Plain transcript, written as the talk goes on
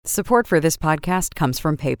Support for this podcast comes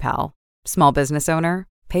from PayPal. Small business owner,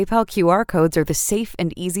 PayPal QR codes are the safe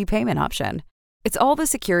and easy payment option. It's all the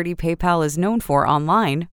security PayPal is known for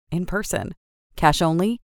online, in person. Cash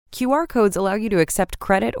only, QR codes allow you to accept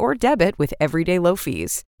credit or debit with everyday low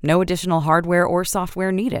fees. No additional hardware or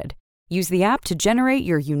software needed. Use the app to generate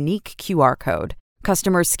your unique QR code.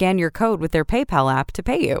 Customers scan your code with their PayPal app to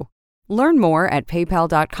pay you. Learn more at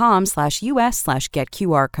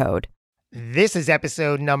paypal.com/us/getqrcode. This is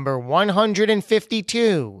episode number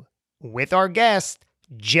 152 with our guest,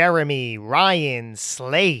 Jeremy Ryan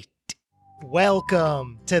Slate.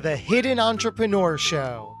 Welcome to the Hidden Entrepreneur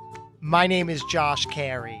Show. My name is Josh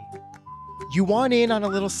Carey. You want in on a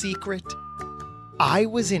little secret? I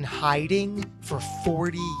was in hiding for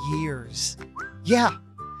 40 years. Yeah,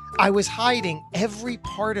 I was hiding every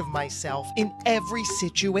part of myself in every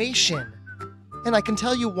situation. And I can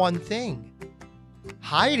tell you one thing.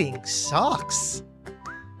 Hiding sucks.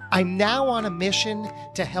 I'm now on a mission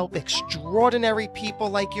to help extraordinary people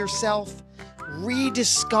like yourself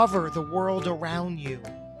rediscover the world around you,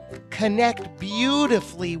 connect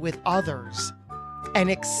beautifully with others,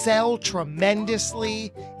 and excel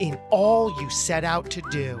tremendously in all you set out to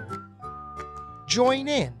do. Join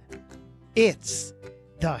in. It's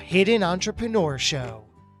the Hidden Entrepreneur Show.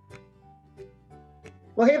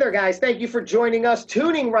 Well, hey there, guys. Thank you for joining us,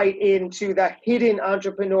 tuning right into the Hidden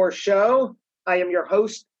Entrepreneur Show. I am your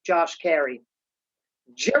host, Josh Carey.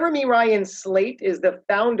 Jeremy Ryan Slate is the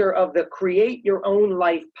founder of the Create Your Own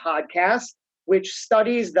Life podcast, which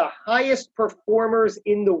studies the highest performers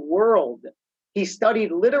in the world. He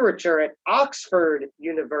studied literature at Oxford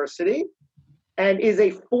University and is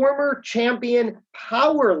a former champion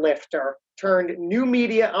powerlifter turned new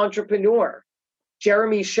media entrepreneur.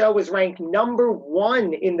 Jeremy's show was ranked number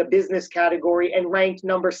 1 in the business category and ranked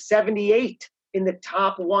number 78 in the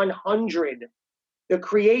top 100. The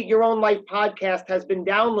Create Your Own Life podcast has been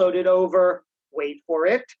downloaded over, wait for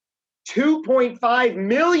it, 2.5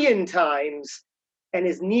 million times and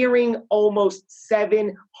is nearing almost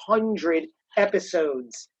 700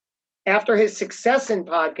 episodes. After his success in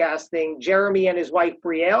podcasting, Jeremy and his wife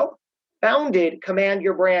Brielle founded Command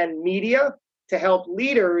Your Brand Media to help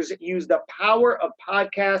leaders use the power of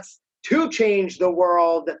podcasts to change the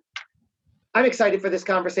world. I'm excited for this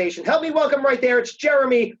conversation. Help me welcome right there. It's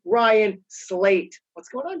Jeremy Ryan Slate. What's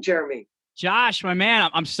going on, Jeremy? Josh, my man,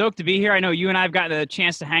 I'm stoked to be here. I know you and I have gotten a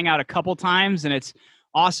chance to hang out a couple times, and it's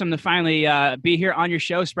awesome to finally be here on your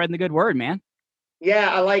show, spreading the good word, man.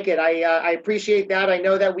 Yeah, I like it. I appreciate that. I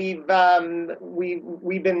know that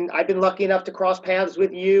I've been lucky enough to cross paths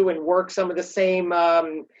with you and work some of the same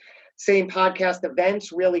podcast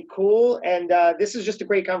events. Really cool. And this is just a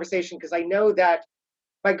great conversation because I know that,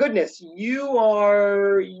 my goodness,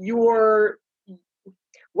 you're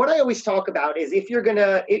what I always talk about is if you're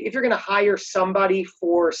gonna hire somebody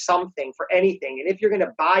for something, for anything, and if you're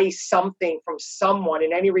gonna buy something from someone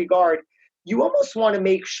in any regard, you almost want to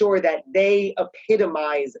make sure that they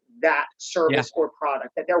epitomize that service or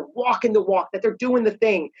product, that they're walking the walk, that they're doing the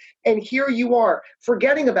thing. And here you are,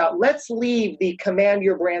 forgetting about, let's leave the Command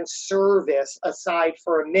Your Brand service aside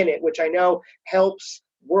for a minute, which I know helps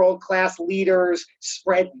world-class leaders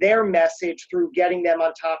spread their message through getting them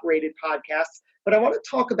on top-rated podcasts. But I want to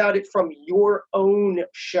talk about it from your own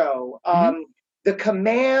show, the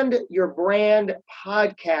Command Your Brand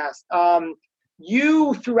podcast.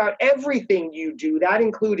 You, throughout everything you do, that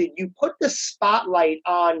included, you put the spotlight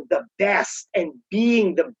on the best and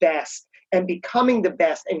being the best and becoming the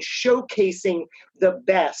best and showcasing the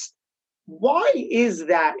best. Why is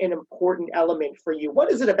that an important element for you?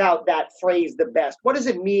 What is it about that phrase, the best? What does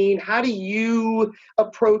it mean? How do you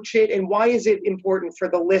approach it? And why is it important for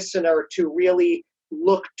the listener to really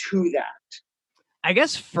look to that? I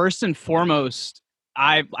guess first and foremost,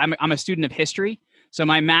 I'm a student of history. So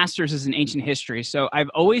my master's is in ancient history. So I've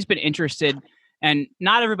always been interested, and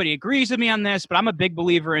not everybody agrees with me on this, but I'm a big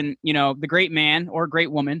believer in, the great man or great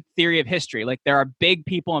woman theory of history. Like, there are big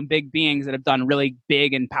people and big beings that have done really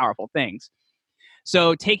big and powerful things.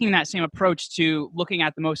 So taking that same approach to looking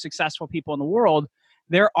at the most successful people in the world,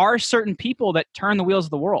 there are certain people that turn the wheels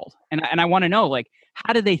of the world. And I want to know, like,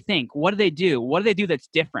 how do they think? What do they do? What do they do that's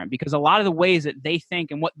different? Because a lot of the ways that they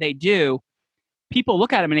think and what they do, people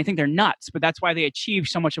look at them and they think they're nuts, but that's why they achieve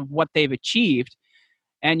so much of what they've achieved.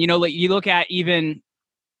 And, like, you look at even,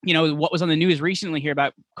 what was on the news recently here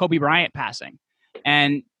about Kobe Bryant passing,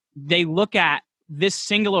 and they look at this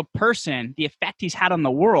singular person, the effect he's had on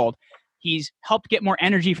the world. He's helped get more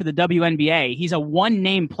energy for the WNBA. He's a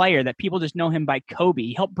one-name player that people just know him by Kobe.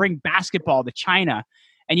 He helped bring basketball to China.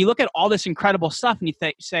 And you look at all this incredible stuff and you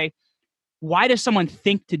say, why does someone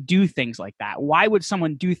think to do things like that? Why would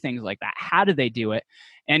someone do things like that? How do they do it?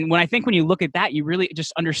 And when you look at that, you really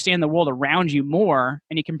just understand the world around you more,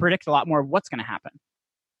 and you can predict a lot more of what's going to happen.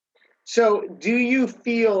 So do you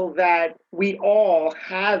feel that we all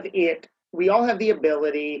have it? We all have the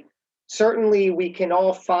ability. Certainly, we can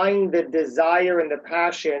all find the desire and the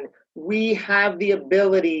passion. We have the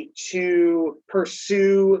ability to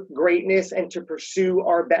pursue greatness and to pursue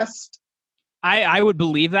our best. I would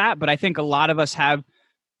believe that, but I think a lot of us have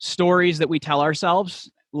stories that we tell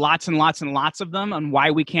ourselves, lots and lots and lots of them, on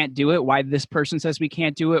why we can't do it, why this person says we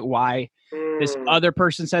can't do it, why this other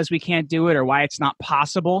person says we can't do it, or why it's not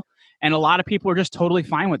possible. And a lot of people are just totally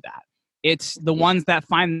fine with that. It's the ones that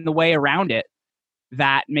find the way around it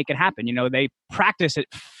that make it happen. They practice at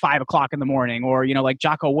 5 o'clock in the morning, or, like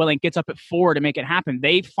Jocko Willink gets up at 4 to make it happen.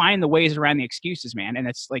 They find the ways around the excuses, man. And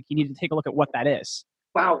it's like, you need to take a look at what that is.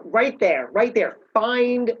 Wow, right there.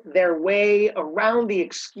 Find their way around the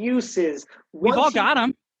excuses. We've all got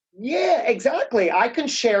them. Yeah, exactly. I can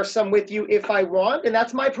share some with you if I want, and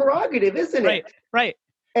that's my prerogative, isn't it? Right.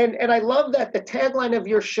 And I love that the tagline of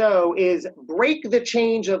your show is break the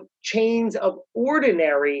chains of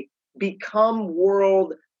ordinary, become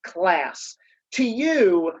world class. To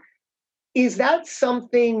you, is that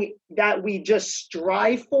something that we just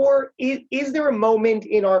strive for? Is there a moment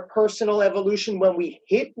in our personal evolution when we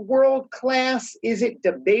hit world class? Is it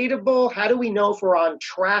debatable? How do we know if we're on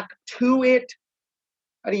track to it?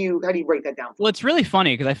 How do you break that down? Well, it's really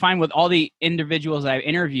funny because I find with all the individuals I've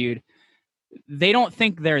interviewed, they don't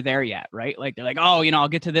think they're there yet, right? Like they're like, oh, I'll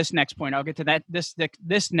get to this next point. I'll get to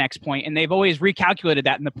this next point. And they've always recalculated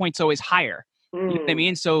that, and the point's always higher. You know what I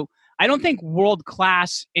mean? So I don't think world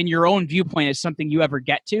class in your own viewpoint is something you ever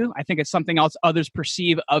get to. I think it's something else others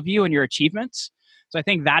perceive of you and your achievements. So I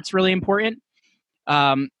think that's really important.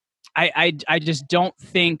 I just don't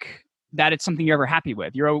think that it's something you're ever happy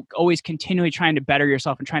with. You're always continually trying to better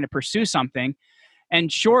yourself and trying to pursue something. And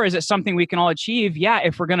sure, is it something we can all achieve? Yeah,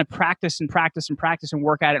 if we're going to practice and practice and practice and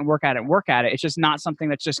work at it and work at it and work at it, it's just not something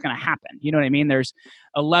that's just going to happen. You know what I mean? There's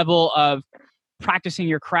a level of practicing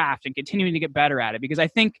your craft and continuing to get better at it. Because I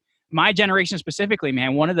think my generation specifically,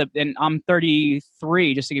 man, and I'm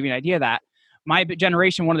 33, just to give you an idea of that, my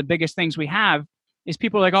generation, one of the biggest things we have is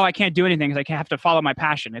people are like, oh, I can't do anything because I have to follow my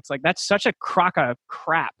passion. It's like, that's such a crock of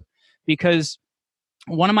crap, because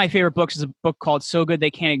one of my favorite books is a book called So Good They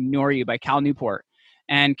Can't Ignore You by Cal Newport.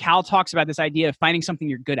 And Cal talks about this idea of finding something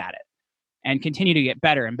you're good at it and continue to get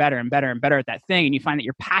better and better and better and better at that thing. And you find that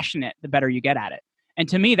you're passionate, the better you get at it. And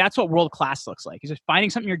to me, that's what world class looks like, is just finding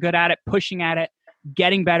something you're good at it, pushing at it,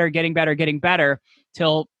 getting better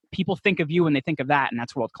till people think of you when they think of that. And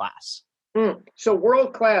that's world class. So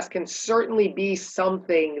world class can certainly be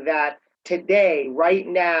something that today, right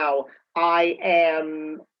now, I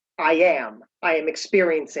am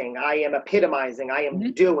experiencing, I am epitomizing, I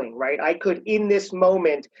am doing, right? I could, in this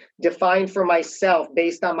moment, define for myself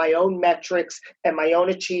based on my own metrics and my own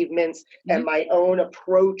achievements and my own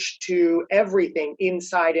approach to everything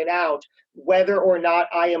inside and out, whether or not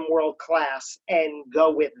I am world class, and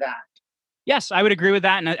go with that. Yes, I would agree with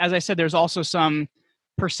that. And as I said, there's also some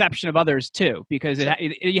perception of others too, because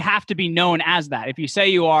you have to be known as that. If you say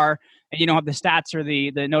you are and you don't have the stats or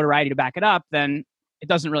the notoriety to back it up, then it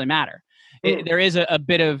doesn't really matter. There is a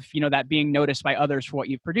bit of, that being noticed by others for what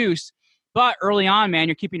you've produced. But early on, man,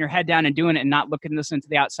 you're keeping your head down and doing it and not listening to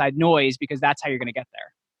the outside noise, because that's how you're going to get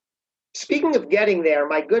there. Speaking of getting there,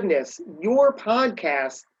 my goodness, your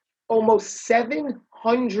podcast, almost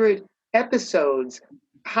 700 episodes.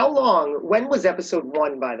 How long? When was episode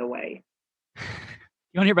 1, by the way?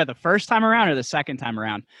 You want to hear about the first time around or the second time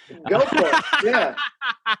around? Go for it. Yeah.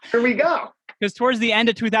 Here we go. Because towards the end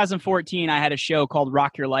of 2014, I had a show called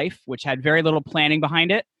Rock Your Life, which had very little planning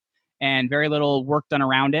behind it and very little work done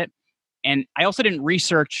around it. And I also didn't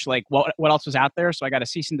research like what else was out there. So I got a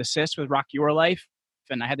cease and desist with Rock Your Life,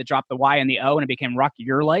 and I had to drop the Y and the O, and it became Rock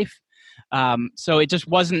Your Life. So it just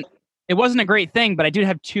wasn't a great thing, but I did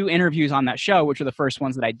have 2 interviews on that show, which were the first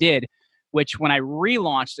ones that I did, which when I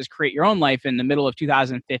relaunched as Create Your Own Life in the middle of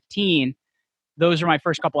 2015, those are my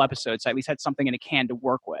first couple episodes. So I at least had something in a can to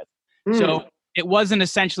work with. So it wasn't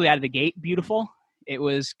essentially out of the gate beautiful. It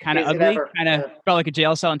was kind of ugly, felt like a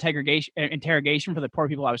jail cell interrogation for the poor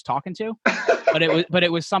people I was talking to. but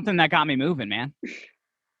it was something that got me moving, man.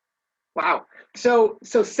 Wow. So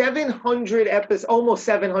 700 episodes, almost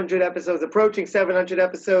 700 episodes, approaching 700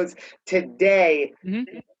 episodes today.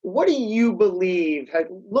 What do you believe,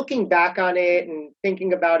 looking back on it and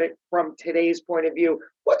thinking about it from today's point of view,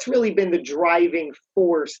 what's really been the driving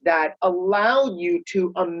force that allowed you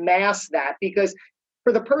to amass that? Because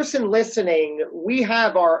for the person listening, we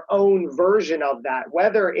have our own version of that,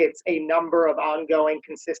 whether it's a number of ongoing,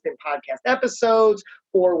 consistent podcast episodes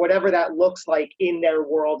or whatever that looks like in their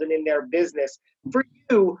world and in their business. For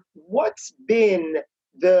you, what's been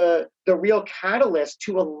the real catalyst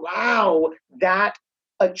to allow that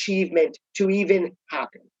achievement to even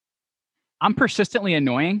happen? I'm persistently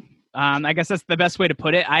annoying. I guess that's the best way to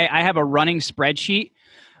put it. I have a running spreadsheet,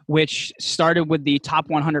 which started with the top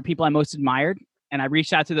 100 people I most admired. And I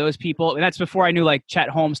reached out to those people. And that's before I knew like Chet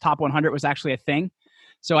Holmes' top 100 was actually a thing.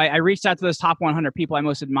 So I reached out to those top 100 people I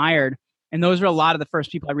most admired. And those were a lot of the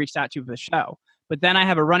first people I reached out to for the show. But then I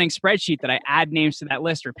have a running spreadsheet that I add names to that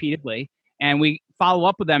list repeatedly. And we follow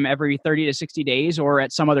up with them every 30 to 60 days or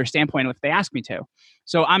at some other standpoint if they ask me to.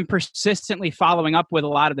 So I'm persistently following up with a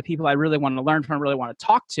lot of the people I really want to learn from, really want to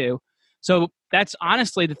talk to. So that's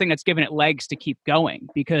honestly the thing that's given it legs to keep going.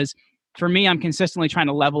 Because for me, I'm consistently trying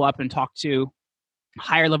to level up and talk to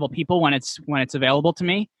higher level people when it's available to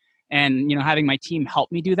me, and having my team help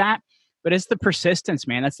me do that. But it's the persistence,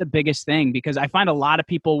 man. That's the biggest thing, because I find a lot of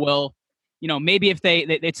people will, maybe if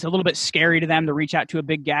it's a little bit scary to them to reach out to a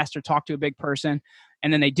big guest or talk to a big person,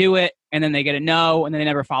 and then they do it and then they get a no and then they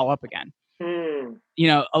never follow up again.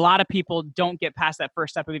 A lot of people don't get past that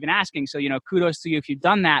first step of even asking. So, kudos to you if you've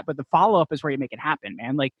done that, but the follow-up is where you make it happen,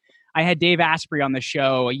 man. Like I had Dave Asprey on the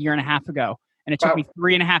show a year and a half ago, and it took me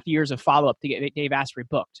 3.5 years of follow-up to get Dave Asprey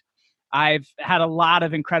booked. I've had a lot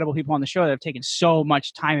of incredible people on the show that have taken so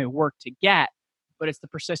much time and work to get, but it's the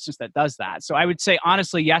persistence that does that. So I would say,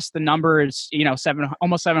 honestly, yes, the number is,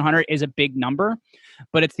 almost 700 is a big number,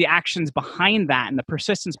 but it's the actions behind that and the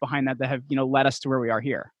persistence behind that have, led us to where we are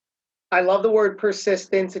here. I love the word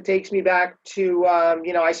persistence. It takes me back to,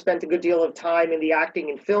 I spent a good deal of time in the acting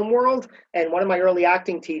and film world. And one of my early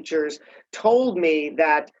acting teachers told me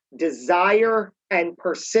that desire and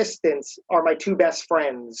persistence are my two best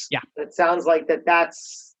friends. Yeah. It sounds like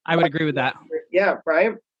that's... I would agree with that. Yeah,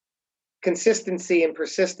 right? Consistency and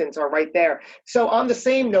persistence are right there. So on the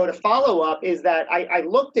same note, a follow-up is that I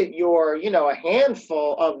looked at your, a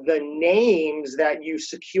handful of the names that you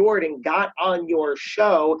secured and got on your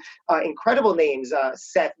show. Incredible names,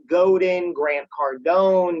 Seth Godin, Grant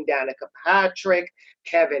Cardone, Danica Patrick,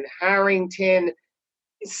 Kevin Harrington.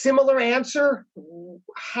 Similar answer.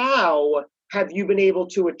 How have you been able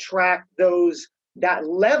to attract that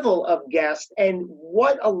level of guests, and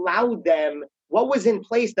what was in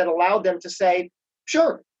place that allowed them to say,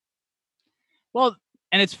 sure? Well,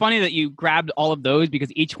 and it's funny that you grabbed all of those,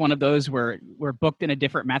 because each one of those were booked in a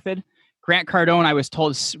different method. Grant Cardone, I was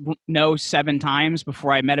told no 7 times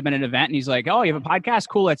before I met him at an event, and he's like, "Oh, you have a podcast?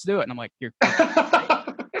 Cool, let's do it." And I'm like, "You're."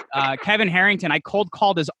 Kevin Harrington, I cold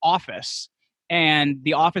called his office, and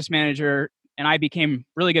the office manager and I became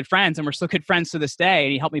really good friends, and we're still good friends to this day.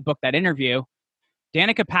 And he helped me book that interview.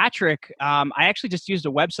 Danica Patrick, I actually just used a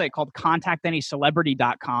website called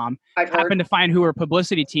contactanycelebrity.com. I happened to find who her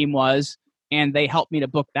publicity team was, and they helped me to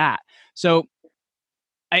book that. So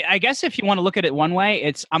I guess if you want to look at it one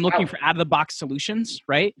way, I'm looking for out-of-the-box solutions,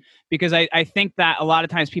 right? Because I think that a lot of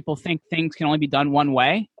times people think things can only be done one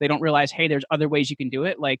way. They don't realize, hey, there's other ways you can do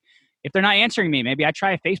it. Like if they're not answering me, maybe I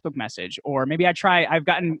try a Facebook message, or maybe I've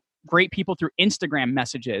gotten great people through Instagram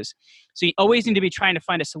messages. So you always need to be trying to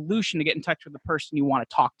find a solution to get in touch with the person you want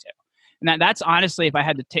to talk to. And that's honestly, if I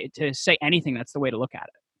had to say anything, that's the way to look at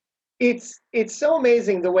it. It's so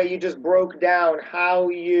amazing the way you just broke down how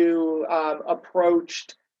you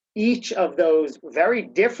approached each of those very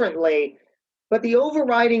differently. But the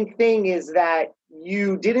overriding thing is that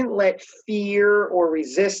you didn't let fear or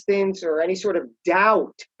resistance or any sort of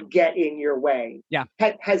doubt get in your way. Yeah.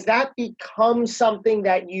 Has that become something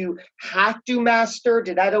that you had to master?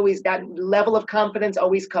 Did that level of confidence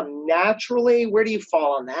always come naturally? Where do you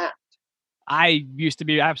fall on that? I used to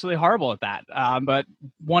be absolutely horrible at that. But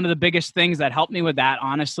one of the biggest things that helped me with that,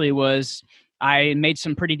 honestly, was I made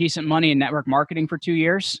some pretty decent money in network marketing for 2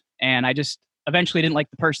 years. And I just eventually didn't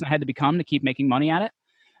like the person I had to become to keep making money at it.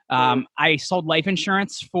 I sold life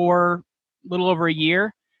insurance for a little over a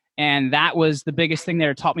year. And that was the biggest thing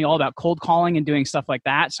that taught me all about cold calling and doing stuff like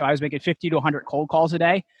that. So I was making 50 to 100 cold calls a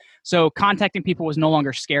day. So contacting people was no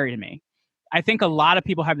longer scary to me. I think a lot of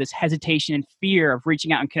people have this hesitation and fear of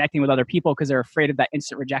reaching out and connecting with other people because they're afraid of that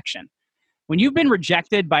instant rejection. When you've been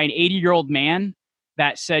rejected by an 80-year-old man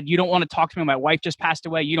that said, "You don't want to talk to me, my wife just passed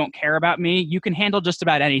away, you don't care about me," you can handle just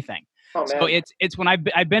about anything. Oh, so it's when I've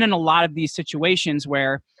been in a lot of these situations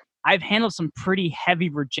where I've handled some pretty heavy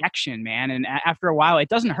rejection, man. And after a while, it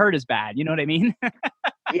doesn't hurt as bad. You know what I mean?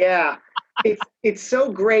 Yeah. It's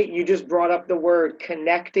so great you just brought up the word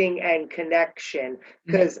connecting and connection,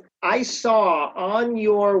 because I saw on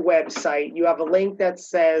your website you have a link that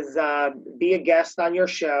says be a guest on your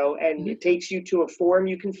show, and it takes you to a form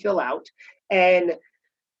you can fill out. And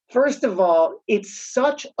first of all, it's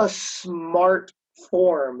such a smart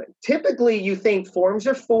form. Typically you think forms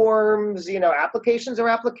are forms, applications are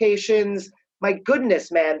applications. My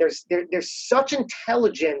goodness, man, there's such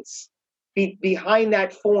intelligence behind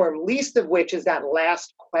that form, least of which is that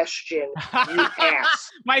last question you ask.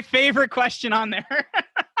 My favorite question on there.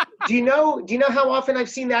 Do you know how often I've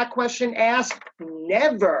seen that question asked?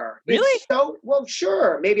 Never. Really? It's so, well,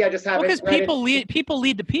 sure. Maybe I just haven't. Because people lead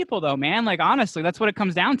to people, though, man. Like, honestly, that's what it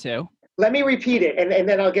comes down to. Let me repeat it, and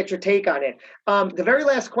then I'll get your take on it. The very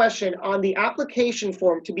last question on the application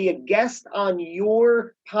form to be a guest on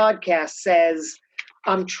your podcast says,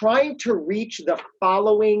 I'm trying to reach the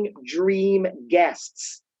following dream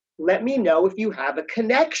guests. Let me know if you have a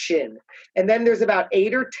connection. And then there's about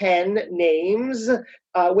 8 or 10 names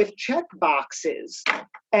with check boxes.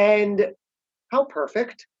 And how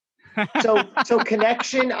perfect. So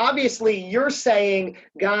connection, obviously you're saying,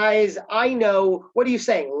 guys, I know, what are you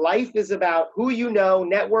saying? Life is about who you know,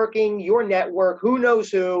 networking, your network, who knows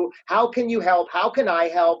who, how can you help, how can I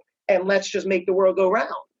help, and let's just make the world go round.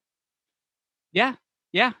 Yeah.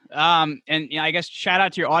 Yeah. And I guess shout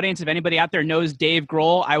out to your audience. If anybody out there knows Dave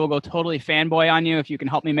Grohl, I will go totally fanboy on you if you can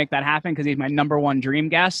help me make that happen, because he's my number one dream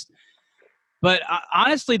guest. But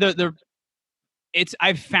honestly,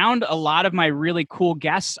 I've found a lot of my really cool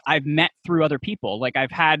guests I've met through other people. Like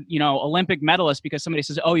I've had, Olympic medalists because somebody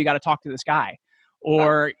says, oh, you got to talk to this guy.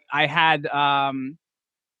 Or I had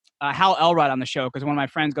Hal Elrod on the show because one of my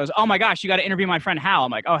friends goes, oh my gosh, you got to interview my friend Hal.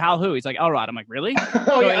 I'm like, oh, Hal who? He's like, Elrod. I'm like, really?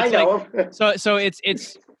 I know. So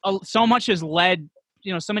it's so much has led,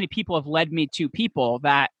 so many people have led me to people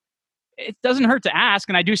that it doesn't hurt to ask.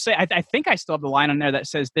 And I do say, I think I still have the line on there that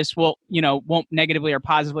says this will, won't negatively or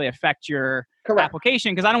positively affect your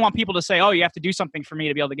application. Because I don't want people to say, oh, you have to do something for me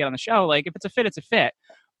to be able to get on the show. Like if it's a fit, it's a fit.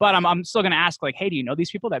 But I'm still going to ask like, hey, do you know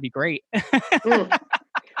these people? That'd be great.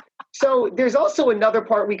 So there's also another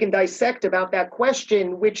part we can dissect about that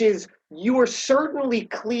question, which is you are certainly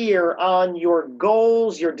clear on your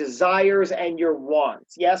goals, your desires, and your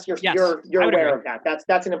wants. Yes, you're aware of that.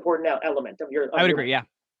 That's an important element of your. I would agree. Yeah.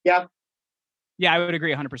 Yeah. Yeah, I would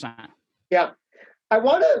agree 100%. Yeah.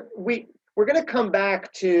 We're going to come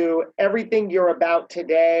back to everything you're about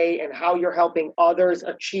today and how you're helping others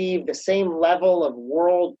achieve the same level of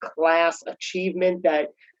world-class achievement that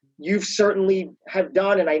you've certainly have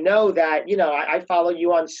done. And I know that, I follow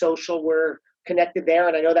you on social. We're connected there.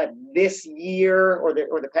 And I know that this year or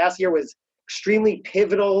the past year was extremely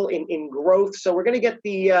pivotal in growth. So we're going to get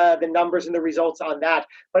the numbers and the results on that.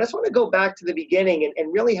 But I just want to go back to the beginning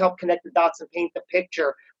and really help connect the dots and paint the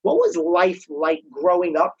picture. What was life like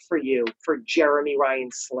growing up for you, for Jeremy Ryan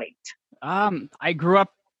Slate? I grew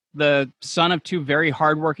up the son of two very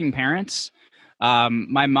hardworking parents.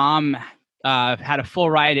 My mom had a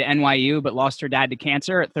full ride at NYU, but lost her dad to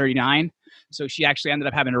cancer at 39. So she actually ended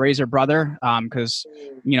up having to raise her brother because,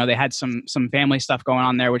 they had some family stuff going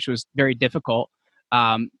on there, which was very difficult.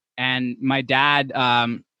 And my dad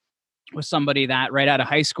was somebody that right out of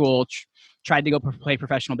high school tried to go play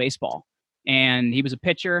professional baseball. And he was a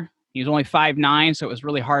pitcher. He was only 5'9", so it was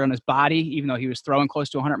really hard on his body, even though he was throwing close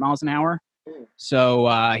to 100 miles an hour. So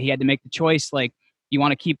he had to make the choice, like, you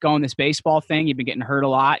want to keep going this baseball thing? You've been getting hurt a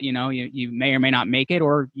lot. You may or may not make it,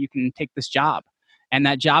 or you can take this job. And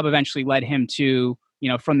that job eventually led him to,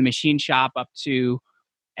 from the machine shop up to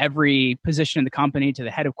every position in the company, to the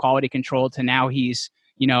head of quality control, to now he's,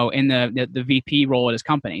 in the VP role at his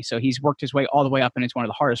company. So he's worked his way all the way up, and it's one of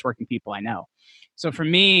the hardest working people I know. So for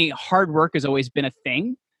me, hard work has always been a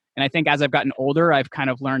thing. And I think as I've gotten older, I've kind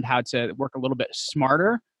of learned how to work a little bit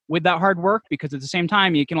smarter with that hard work, because at the same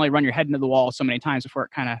time, you can only run your head into the wall so many times before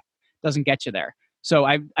it kind of doesn't get you there. So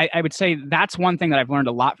I would say that's one thing that I've learned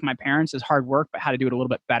a lot from my parents is hard work, but how to do it a little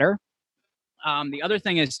bit better. The other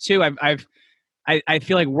thing is too, I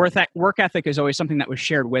feel like work ethic is always something that was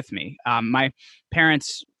shared with me. My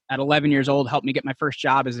parents at 11 years old helped me get my first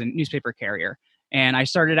job as a newspaper carrier. And I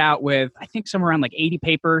started out with, I think, somewhere around like 80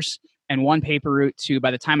 papers and one paper route to,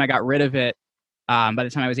 by the time I got rid of it, by the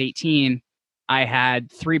time I was 18, I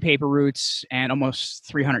had 3 paper routes and almost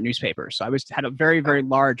 300 newspapers. So I had a very, very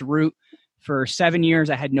large route. For 7 years,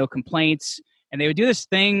 I had no complaints. And they would do this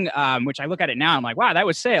thing, which I look at it now, I'm like, wow, that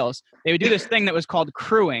was sales. They would do this thing that was called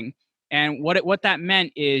crewing. And what that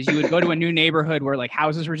meant is you would go to a new neighborhood where like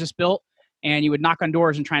houses were just built, and you would knock on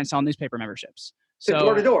doors and try and sell newspaper memberships. So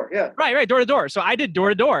door to door, yeah. Right, door to door. So I did door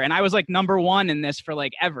to door, and I was like number one in this for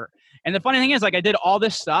like ever. And the funny thing is, like, I did all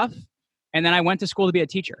this stuff, and then I went to school to be a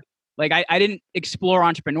teacher. Like, I didn't explore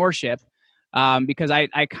entrepreneurship because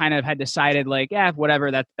I kind of had decided, like, yeah,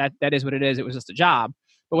 whatever, that is what it is. It was just a job.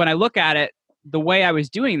 But when I look at it, the way I was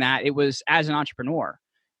doing that, it was as an entrepreneur.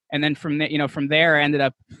 And then from there, I ended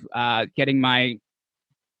up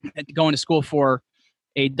going to school for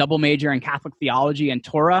a double major in Catholic theology and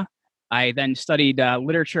Torah. I then studied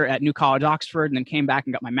literature at New College, Oxford, and then came back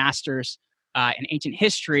and got my master's in ancient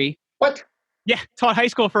history. What? Yeah, taught high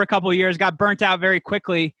school for a couple of years, got burnt out very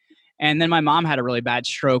quickly. And then my mom had a really bad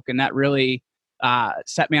stroke, and that really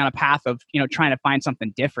set me on a path of, trying to find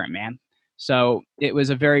something different, man. So it was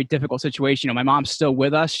a very difficult situation. My mom's still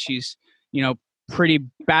with us. She's, pretty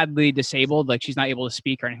badly disabled. Like, she's not able to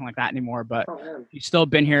speak or anything like that anymore, but she's still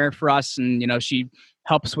been here for us. And, she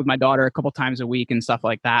helps with my daughter a couple times a week and stuff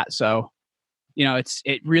like that. So,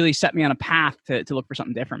 it really set me on a path to look for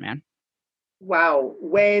something different, man. Wow.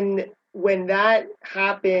 When that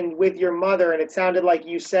happened with your mother, and it sounded like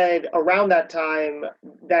you said around that time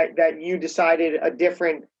that you decided a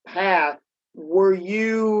different path,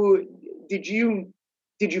 did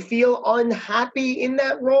you feel unhappy in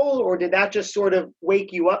that role, or did that just sort of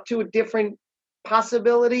wake you up to a different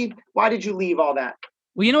possibility? Why did you leave all that?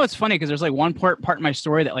 Well, it's funny because there's like one part in my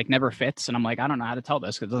story that like never fits. And I'm like, I don't know how to tell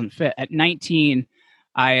this because it doesn't fit. At 19,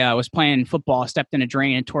 I was playing football, stepped in a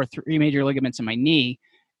drain and tore 3 major ligaments in my knee.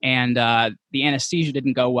 And the anesthesia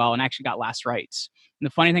didn't go well and actually got lacerates. And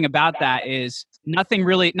the funny thing about that is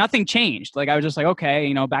nothing changed. Like, I was just like,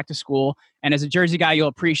 okay, back to school. And as a Jersey guy, you'll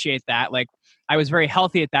appreciate that. Like, I was very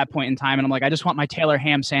healthy at that point in time. And I'm like, I just want my Taylor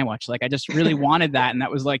ham sandwich. Like, I just really wanted that. And that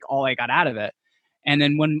was like all I got out of it. And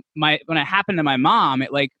then when it happened to my mom,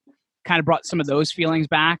 it like kind of brought some of those feelings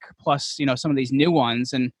back, plus, some of these new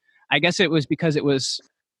ones. And I guess it was because it was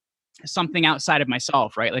something outside of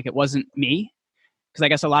myself, right? Like, it wasn't me. Because I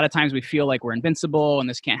guess a lot of times we feel like we're invincible and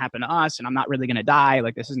this can't happen to us and I'm not really going to die.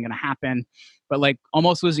 Like, this isn't going to happen. But like,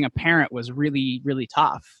 almost losing a parent was really, really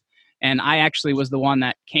tough. And I actually was the one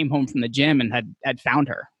that came home from the gym and had found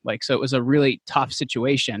her. Like, so it was a really tough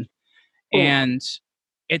situation. Ooh. And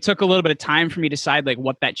it took a little bit of time for me to decide like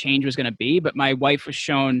what that change was going to be. But my wife was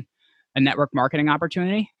shown a network marketing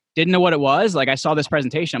opportunity. Didn't know what it was. Like, I saw this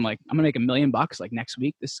presentation. I'm like, I'm gonna make $1 million like next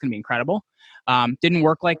week. This is gonna be incredible. Didn't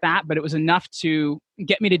work like that, but it was enough to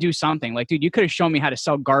get me to do something. Like, dude, you could have shown me how to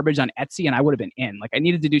sell garbage on Etsy and I would have been in. Like, I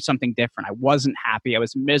needed to do something different. I wasn't happy. I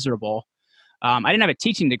was miserable. I didn't have a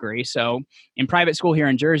teaching degree. So in private school here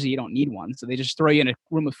in Jersey, you don't need one. So they just throw you in a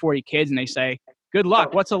room with 40 kids and they say, good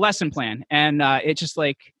luck. What's a lesson plan? And it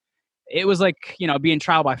was like, being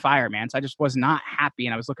trial by fire, man. So I just was not happy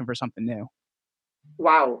and I was looking for something new.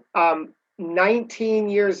 Wow. 19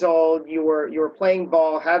 years old, you were playing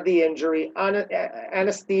ball, had the injury,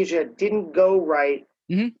 anesthesia didn't go right.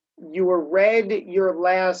 Mm-hmm. You were read your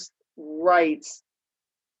last rites.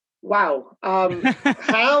 Wow.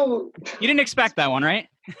 How you didn't expect that one, right?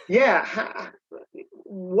 Yeah.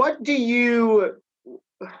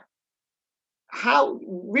 How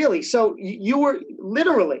really? So you were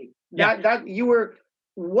literally that you were.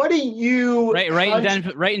 What do you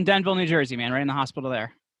right in Denville, New Jersey, man, right in the hospital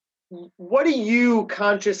there. What do you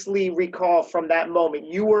consciously recall from that moment?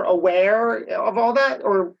 You were aware of all that,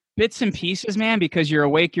 or bits and pieces, man, because you're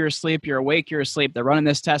awake, you're asleep, you're awake, you're asleep. They're running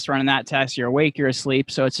this test, running that test, you're awake, you're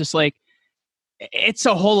asleep. So it's just like, it's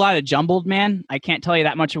a whole lot of jumbled, man. I can't tell you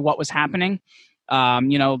that much of what was happening.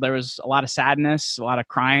 There was a lot of sadness, a lot of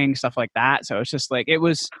crying, stuff like that. So it's just like, it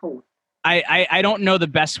was, I don't know the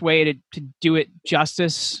best way to do it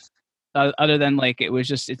justice other than like,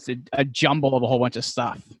 it's a jumble of a whole bunch of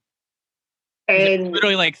stuff. And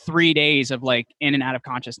literally like 3 days of like in and out of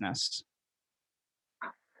consciousness.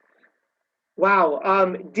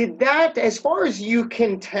 Wow. Did that, as far as you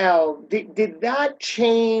can tell, did that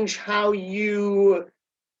change how you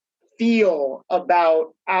feel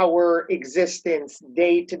about our existence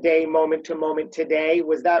day to day, moment to moment today?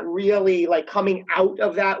 Was that really like coming out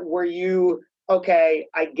of that? Were you, okay,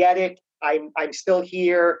 I get it. I'm still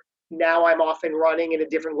here. Now I'm off and running in a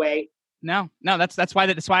different way. No, that's why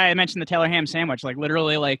I mentioned the Taylor ham sandwich. Like,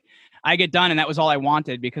 literally, like, I get done and that was all I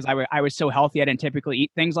wanted because I was so healthy. I didn't typically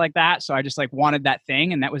eat things like that. So I just like wanted that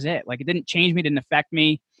thing and that was it. Like, it didn't change me, didn't affect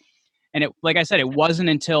me. And it, like I said, it wasn't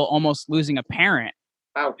until almost losing a parent.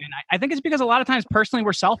 Wow. And I think it's because a lot of times personally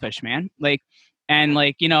we're selfish, man. Like, and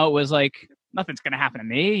like, it was like, nothing's going to happen to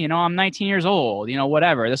me. I'm 19 years old,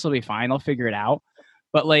 whatever, this will be fine. They'll figure it out.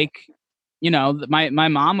 But like, my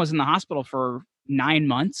mom was in the hospital for 9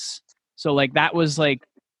 months. So like, that was like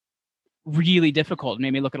really difficult. It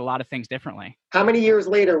made me look at a lot of things differently. How many years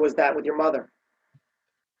later was that with your mother?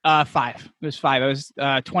 5. It was 5. I was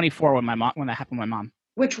 24 when that happened with my mom.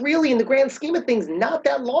 Which really, in the grand scheme of things, not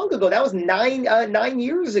that long ago. That was 9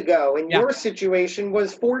 years ago, and your situation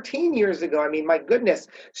was 14 years ago. I mean, my goodness.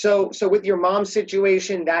 So with your mom's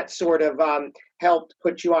situation, that sort of helped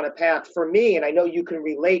put you on a path. For me, and I know you can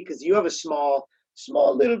relate because you have a small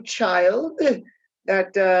little child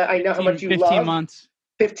that I know how much you 15 love. 15 months.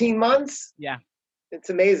 15 months? Yeah. It's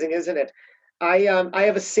amazing, isn't it? I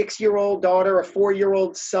have a 6-year-old daughter, a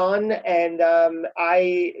 4-year-old son, and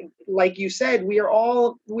I, like you said, we are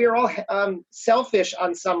all selfish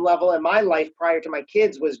on some level. And my life prior to my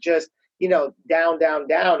kids was just, down, down,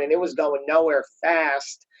 down, and it was going nowhere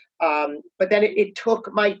fast. But then it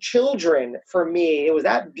took my children for me. It was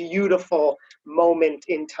that beautiful moment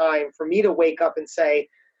in time for me to wake up and say,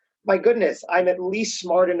 my goodness, I'm at least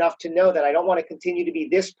smart enough to know that I don't want to continue to be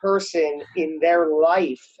this person in their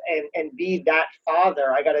life and be that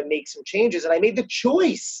father. I got to make some changes. And I made the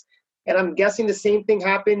choice. And I'm guessing the same thing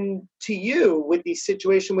happened to you with the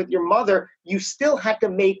situation with your mother. You still had to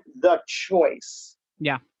make the choice.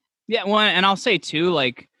 Yeah. Yeah. Well, and I'll say too,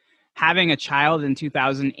 like having a child in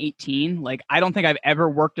 2018, like I don't think I've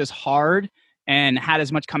ever worked as hard and had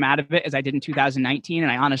as much come out of it as I did in 2019.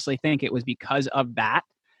 And I honestly think it was because of that.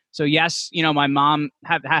 So yes, my mom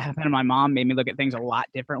my mom made me look at things a lot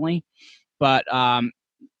differently. But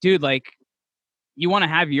dude, like you want to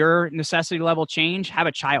have your necessity level change, have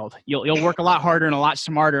a child. You'll work a lot harder and a lot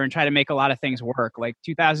smarter and try to make a lot of things work. Like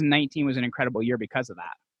 2019 was an incredible year because of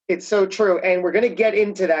that. It's so true. And we're going to get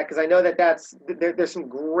into that because I know there's some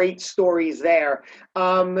great stories there.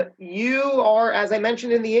 You are, as I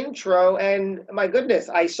mentioned in the intro, and my goodness,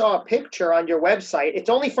 I saw a picture on your website. It's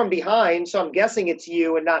only from behind, so I'm guessing it's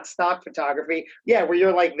you and not stock photography. Yeah, where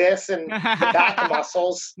you're like this and the back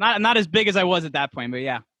muscles. Not as big as I was at that point, but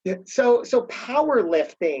yeah. So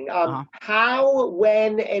powerlifting, how,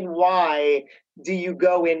 when, and why do you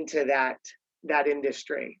go into that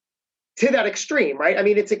industry? To that extreme, right? I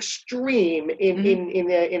mean, it's extreme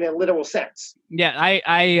in a literal sense. Yeah,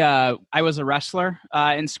 I was a wrestler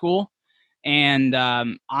in school, and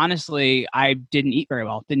honestly, I didn't eat very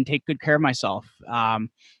well. Didn't take good care of myself,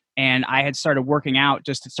 and I had started working out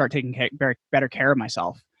just to start taking better care of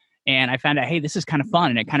myself. And I found out, hey, this is kind of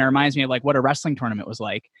fun, and it kind of reminds me of like what a wrestling tournament was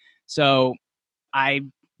like. So I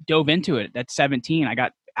dove into it. At 17, I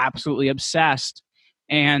got absolutely obsessed,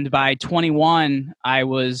 and by 21, I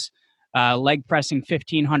was leg pressing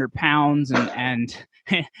 1,500 pounds and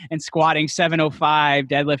squatting 705,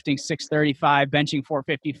 deadlifting 635, benching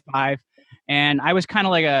 455. And I was kind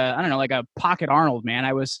of like a pocket Arnold, man.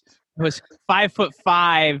 I was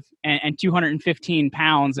 5'5" and 215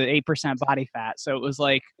 pounds at 8% body fat. So it was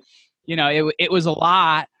like, it was a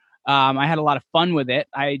lot. I had a lot of fun with it.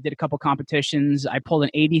 I did a couple competitions. I pulled an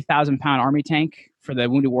 80,000 pound army tank for the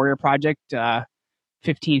Wounded Warrior Project,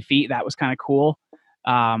 15 feet. That was kind of cool.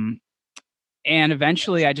 And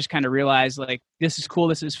eventually I just kind of realized like, this is cool.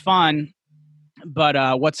 This is fun.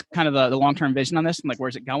 But what's kind of the long-term vision on this? And like,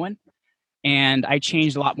 where's it going? And I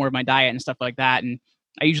changed a lot more of my diet and stuff like that. And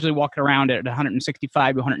I usually walk around at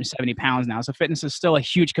 165 to 170 pounds now. So fitness is still a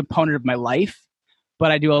huge component of my life,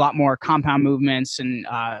 but I do a lot more compound movements and,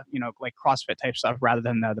 like CrossFit type stuff rather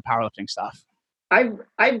than the powerlifting stuff.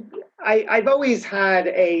 I've always had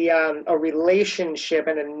a relationship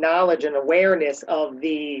and a knowledge and awareness of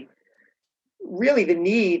the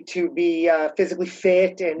need to be physically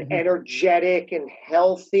fit and energetic and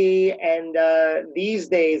healthy. And these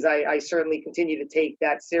days, I certainly continue to take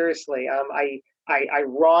that seriously. I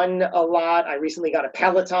run a lot. I recently got a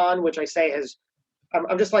Peloton, which I say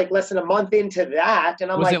I'm just like less than a month into that.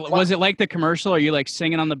 And was it like the commercial? Are you like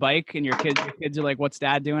singing on the bike and your kids are like, what's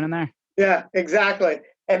dad doing in there? Yeah, exactly.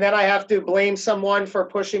 And then I have to blame someone for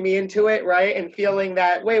pushing me into it, right? And feeling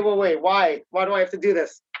that, wait, why do I have to do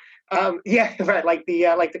this? Yeah, right. Like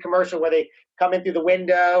the commercial where they come in through the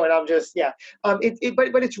window, and I'm just but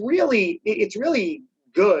it's really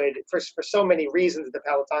good for so many reasons. The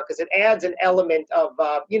Peloton, because it adds an element of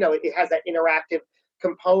it has that interactive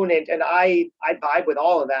component, and I vibe with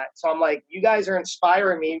all of that. So I'm like, you guys are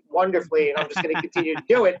inspiring me wonderfully, and I'm just going to continue to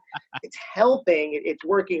do it. It's helping. It's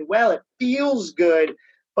working well. It feels good.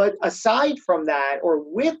 But aside from that, or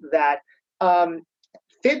with that,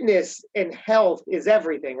 fitness and health is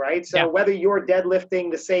everything, right? So whether you're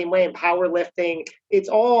deadlifting the same way and powerlifting, it's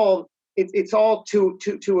all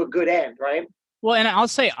to a good end, right? Well, and I'll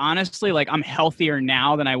say honestly, like I'm healthier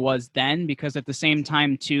now than I was then, because at the same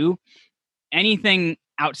time too, anything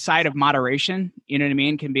outside of moderation, you know what I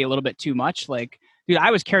mean, can be a little bit too much. Like dude,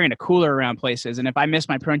 I was carrying a cooler around places. And if I missed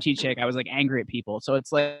my protein shake, I was like angry at people. So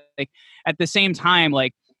it's like at the same time,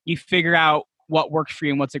 like you figure out what works for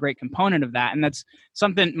you and what's a great component of that. And that's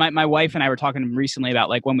something my wife and I were talking recently about,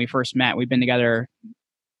 like when we first met. We've been together,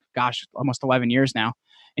 gosh, almost 11 years now.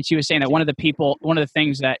 And she was saying that one of the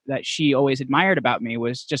things that she always admired about me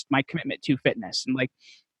was just my commitment to fitness. And like,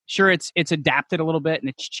 sure, it's adapted a little bit and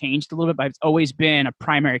it's changed a little bit, but it's always been a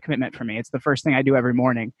primary commitment for me. It's the first thing I do every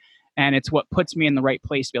morning. And it's what puts me in the right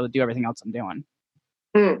place to be able to do everything else I'm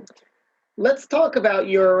doing. Let's talk about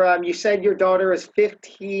your, you said your daughter is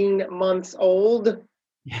 15 months old.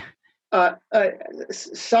 Yeah.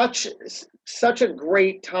 Such a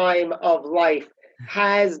great time of life.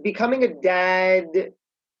 Has becoming a dad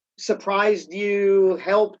surprised you,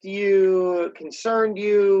 helped you, concerned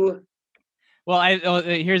you? Well,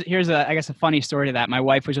 here's I guess a funny story to that. My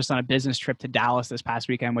wife was just on a business trip to Dallas this past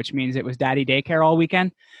weekend, which means it was daddy daycare all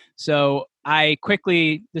weekend. So I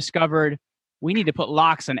quickly discovered we need to put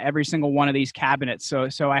locks on every single one of these cabinets.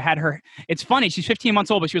 So I had her. It's funny. She's 15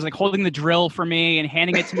 months old, but she was like holding the drill for me and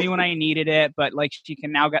handing it to me when I needed it. But like she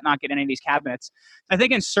can now not get any of these cabinets. I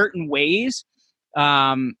think in certain ways,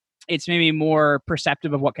 it's maybe more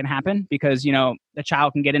perceptive of what can happen because, you know, the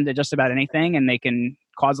child can get into just about anything and they can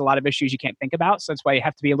cause a lot of issues you can't think about. So that's why you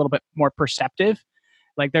have to be a little bit more perceptive.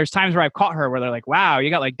 Like there's times where I've caught her where they're like, wow, you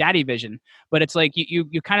got like daddy vision, but it's like you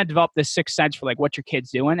kind of develop this sixth sense for like what your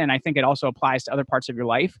kid's doing. And I think it also applies to other parts of your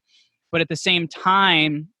life. But at the same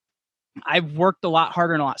time, I've worked a lot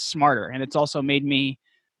harder and a lot smarter. And it's also made me,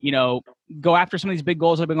 you know, go after some of these big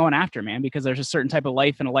goals I've been going after, man, because there's a certain type of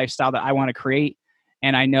life and a lifestyle that I want to create.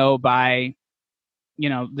 And I know by, you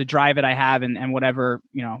know, the drive that I have and whatever,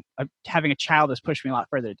 you know, having a child has pushed me a lot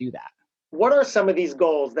further to do that. What are some of these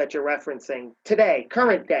goals that you're referencing today,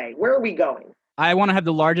 current day? Where are we going? I want to have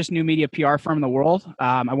the largest new media PR firm in the world.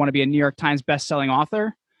 I want to be a New York Times best-selling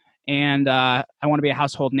author, and I want to be a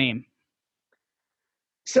household name.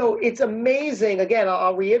 So it's amazing. Again,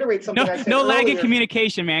 I'll reiterate something I said earlier. Lag in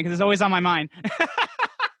communication, man, because it's always on my mind.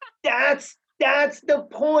 That's the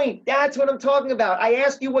point. That's what I'm talking about. I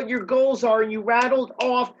asked you what your goals are, and you rattled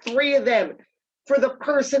off 3 of them. For the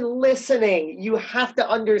person listening, you have to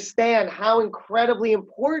understand how incredibly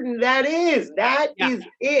important that is. That is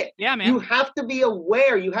it. Yeah, man. You have to be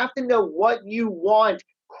aware. You have to know what you want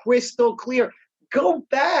crystal clear. Go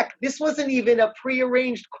back. This wasn't even a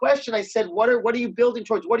prearranged question. I said, what are you building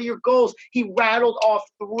towards? What are your goals? He rattled off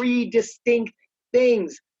 3 distinct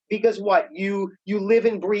things. Because what, you live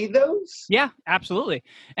and breathe those? Yeah, absolutely.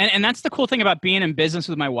 And that's the cool thing about being in business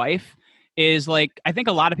with my wife is like, I think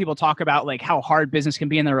a lot of people talk about like how hard business can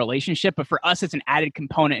be in their relationship, but for us, it's an added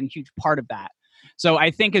component and huge part of that. So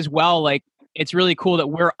I think as well, like, it's really cool that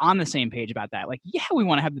we're on the same page about that. Like, yeah, we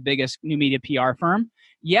want to have the biggest new media PR firm.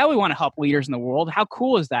 Yeah, we want to help leaders in the world. How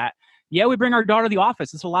cool is that? Yeah, we bring our daughter to the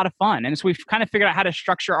office. It's a lot of fun. And so we've kind of figured out how to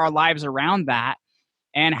structure our lives around that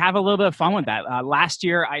and have a little bit of fun with that. Last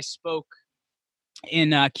year, I spoke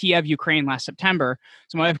in Kiev, Ukraine last September.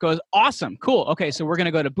 So my wife goes, awesome, cool. Okay, so we're going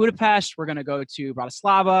to go to Budapest. We're going to go to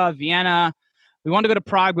Bratislava, Vienna. We wanted to go to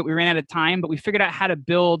Prague, but we ran out of time. But we figured out how to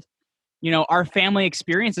build, you know, our family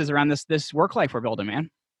experiences around this work life we're building,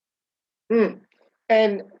 man.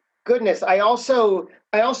 And goodness, I also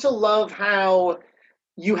love how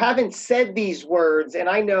you haven't said these words, and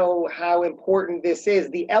I know how important this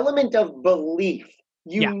is. The element of belief.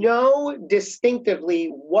 You know distinctively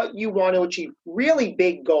what you want to achieve. Really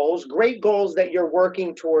big goals, great goals that you're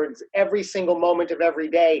working towards every single moment of every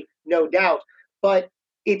day, no doubt. But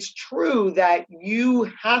it's true that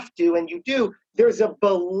you have to, and you do, there's a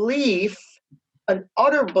belief, an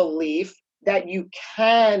utter belief that you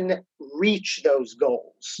can reach those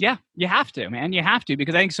goals. Yeah, you have to, man. You have to,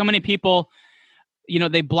 because I think so many people, you know,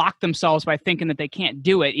 they block themselves by thinking that they can't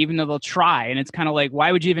do it, even though they'll try. And it's kind of like,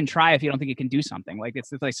 why would you even try if you don't think you can do something? Like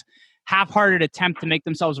it's like half-hearted attempt to make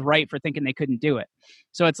themselves right for thinking they couldn't do it.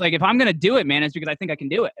 So it's like, if I'm going to do it, man, it's because I think I can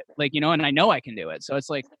do it. Like, you know, and I know I can do it. So it's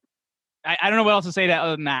like, I don't know what else to say that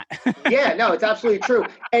other than that. Yeah, no, it's absolutely true.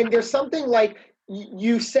 And there's something like,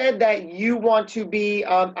 you said that you want to be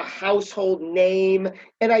a household name.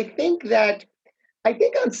 And I think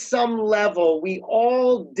on some level, we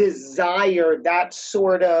all desire that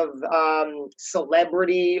sort of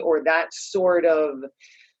celebrity or that sort of,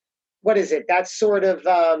 what is it? That sort of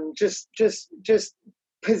just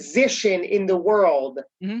position in the world.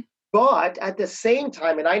 Mm-hmm. But at the same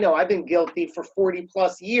time, and I know I've been guilty for 40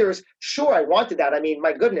 plus years, sure, I wanted that. I mean,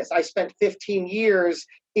 my goodness, I spent 15 years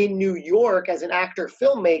in New York as an actor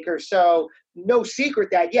filmmaker. So no secret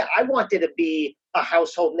that, yeah, I wanted to be a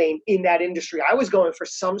household name in that industry. I was going for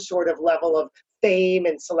some sort of level of fame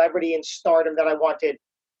and celebrity and stardom that I wanted.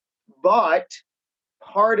 But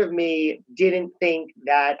part of me didn't think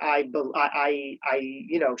that I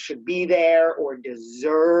should be there or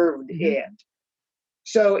deserved it.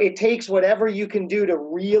 So it takes whatever you can do to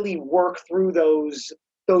really work through those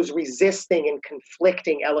resisting and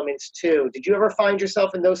conflicting elements too. Did you ever find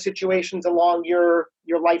yourself in those situations along your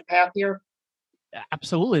life path here?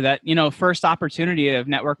 Absolutely. That, first opportunity of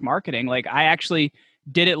network marketing, like I actually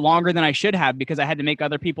did it longer than I should have because I had to make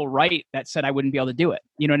other people right that said I wouldn't be able to do it.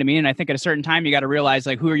 You know what I mean? And I think at a certain time, you got to realize,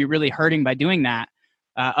 like, who are you really hurting by doing that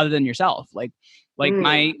other than yourself? Like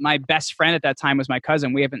my best friend at that time was my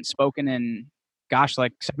cousin. We haven't spoken in,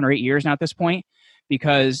 like 7 or 8 years now at this point,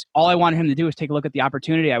 because all I wanted him to do was take a look at the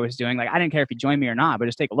opportunity I was doing. Like, I didn't care if he joined me or not, but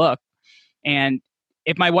just take a look. And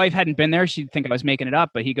if my wife hadn't been there, she'd think I was making it up.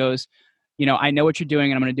 But he goes, I know what you're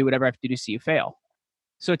doing and I'm going to do whatever I have to do to see you fail.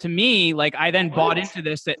 So to me, like, I then bought into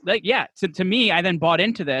this to me, I then bought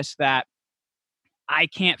into this that I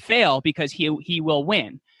can't fail because he will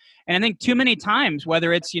win. And I think too many times,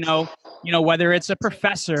 whether it's, whether it's a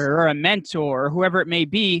professor or a mentor or whoever it may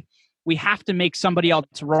be, we have to make somebody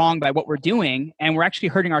else wrong by what we're doing. And we're actually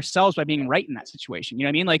hurting ourselves by being right in that situation. You know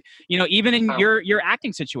what I mean? Like, even in your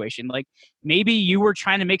acting situation, like maybe you were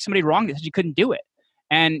trying to make somebody wrong because you couldn't do it.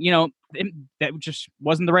 And, that just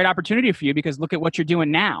wasn't the right opportunity for you because look at what you're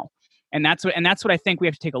doing now. And that's what I think we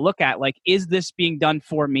have to take a look at. Like, is this being done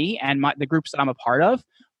for me and the groups that I'm a part of,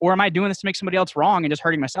 or am I doing this to make somebody else wrong and just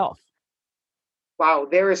hurting myself? Wow.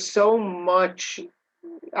 There is so much.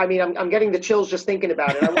 I mean, I'm getting the chills just thinking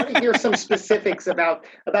about it. I want to hear some specifics about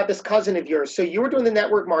this cousin of yours. So you were doing the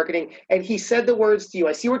network marketing and he said the words to you,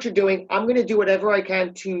 I see what you're doing. I'm going to do whatever I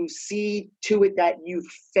can to see to it that you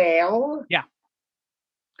fail. Yeah.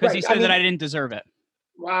 Because he said that I didn't deserve it.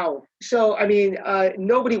 Wow. So,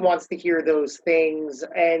 nobody wants to hear those things.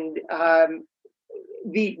 And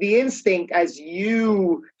the instinct, as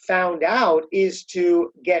you found out, is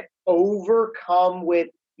to get overcome with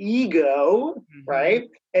ego, right?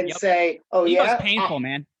 And say, oh, Ego's yeah, painful,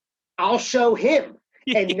 man. I'll show him.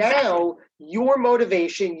 And now your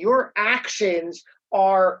motivation, your actions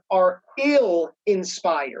are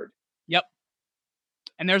ill-inspired. Yep.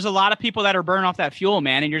 And there's a lot of people that are burning off that fuel,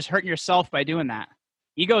 man, and you're just hurting yourself by doing that.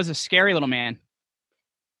 Ego is a scary little man.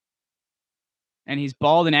 And he's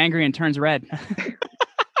bald and angry and turns red.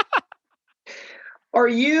 Are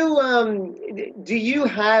you, do you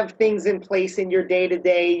have things in place in your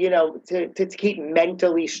day-to-day, to keep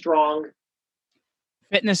mentally strong?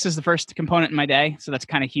 Fitness is the first component in my day, so that's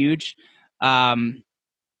kind of huge.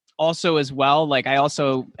 Also as well, like I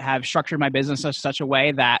also have structured my business in such a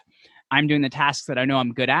way that I'm doing the tasks that I know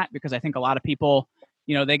I'm good at, because I think a lot of people,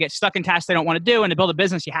 they get stuck in tasks they don't want to do, and to build a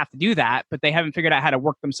business, you have to do that, but they haven't figured out how to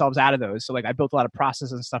work themselves out of those. So like I built a lot of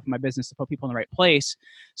processes and stuff in my business to put people in the right place.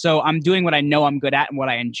 So I'm doing what I know I'm good at and what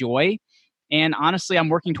I enjoy. And honestly, I'm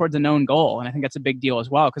working towards a known goal. And I think that's a big deal as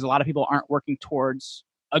well, because a lot of people aren't working towards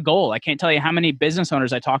a goal. I can't tell you how many business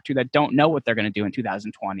owners I talk to that don't know what they're going to do in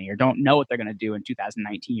 2020 or don't know what they're going to do in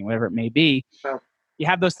 2019, whatever it may be. Well, you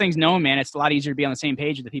have those things known, man. It's a lot easier to be on the same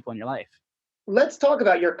page with the people in your life. Let's talk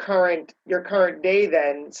about your current day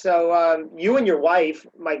then. So you and your wife,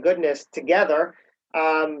 my goodness, together,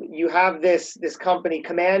 you have this company,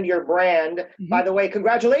 Command Your Brand. Mm-hmm. By the way,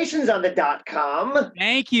 congratulations on the .com.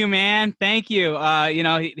 Thank you, man. Thank you.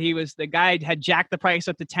 He was the guy had jacked the price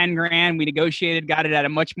up to $10,000. We negotiated, got it at a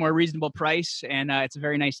much more reasonable price, and it's a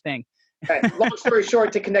very nice thing. Okay. Long story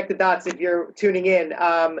short, to connect the dots, if you're tuning in,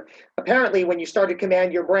 apparently when you started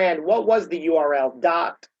Command Your Brand, what was the URL?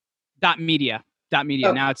 Media.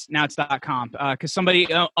 Oh. Now it's .com. Because somebody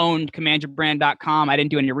owned commandyourbrand.com. I didn't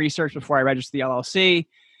do any research before I registered the LLC.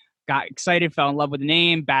 Got excited, fell in love with the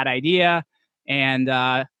name, bad idea. And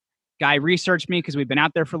guy researched me because we've been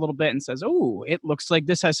out there for a little bit and says, oh, it looks like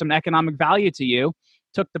this has some economic value to you.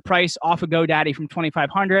 Took the price off of GoDaddy from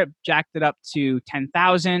 $2,500, jacked it up to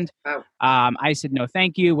 $10,000. Wow. I said, no,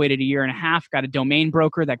 thank you. Waited a year and a half, got a domain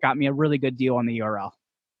broker that got me a really good deal on the URL.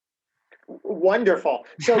 Wonderful.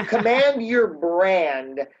 So Command Your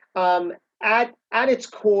Brand. At its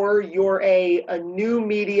core, you're a new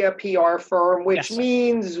media PR firm, which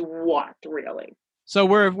means what, really? So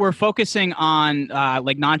we're focusing on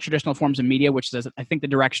like non-traditional forms of media, which is, I think, the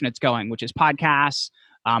direction it's going, which is podcasts,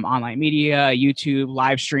 online media, YouTube,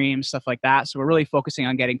 live streams, stuff like that. So we're really focusing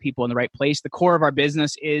on getting people in the right place. The core of our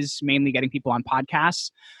business is mainly getting people on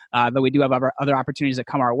podcasts, though we do have other opportunities that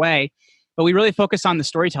come our way. But we really focus on the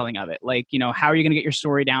storytelling of it. Like, how are you going to get your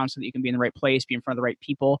story down so that you can be in the right place, be in front of the right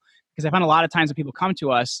people? Because I find a lot of times when people come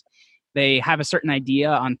to us, they have a certain idea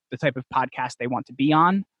on the type of podcast they want to be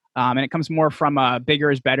on. And it comes more from a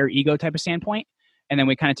bigger is better ego type of standpoint. And then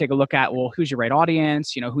we kind of take a look at, well, who's your right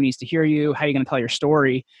audience? You know, who needs to hear you? How are you going to tell your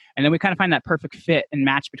story? And then we kind of find that perfect fit and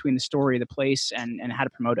match between the story, the place, and how to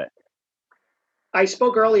promote it. I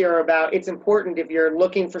spoke earlier about it's important if you're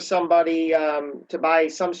looking for somebody to buy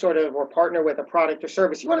some sort of or partner with a product or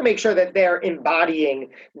service, you want to make sure that they're embodying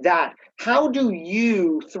that. How do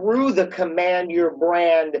you, through the Command Your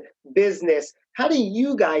Brand business, how do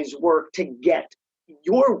you guys work to get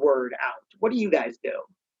your word out? What do you guys do?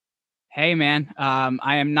 Hey, man,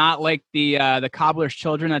 I am not like the cobbler's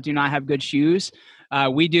children that do not have good shoes.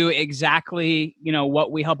 We do exactly,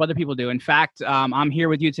 what we help other people do. In fact, I'm here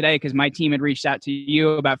with you today because my team had reached out to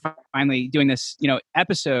you about finally doing this,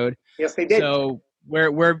 episode. Yes, they did. So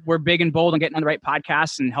we're big and bold on getting on the right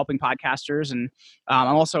podcasts and helping podcasters. And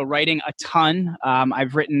I'm also writing a ton.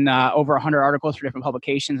 I've written over 100 articles for different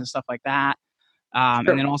publications and stuff like that. Sure.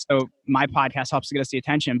 And then also my podcast helps to get us the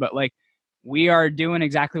attention. But we are doing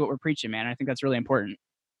exactly what we're preaching, man. I think that's really important.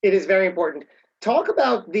 It is very important. Talk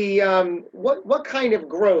about the what kind of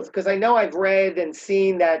growth, because I know I've read and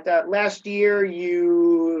seen that last year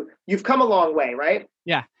you've come a long way, right?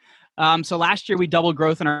 Yeah. So last year we doubled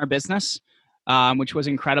growth in our business, which was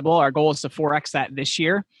incredible. Our goal is to 4x that this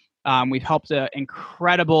year. We've helped an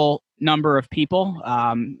incredible number of people,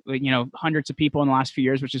 hundreds of people in the last few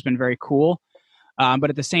years, which has been very cool. But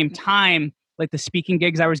at the same time, the speaking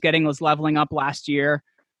gigs I was getting was leveling up last year.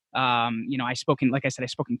 I spoke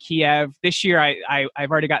in Kiev this year.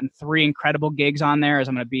 I've already gotten 3 incredible gigs on there, as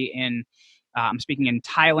I'm going to be I'm speaking in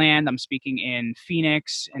Thailand. I'm speaking in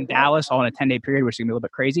Phoenix and Dallas, all in a 10-day period, which is going to be a little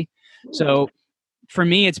bit crazy. So for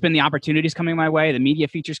me, it's been the opportunities coming my way, the media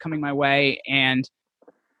features coming my way, and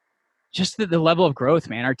just the level of growth,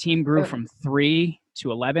 man. Our team grew from 3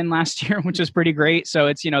 to 11 last year, which is pretty great. So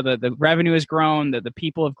it's, the revenue has grown, the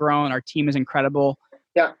people have grown, our team is incredible.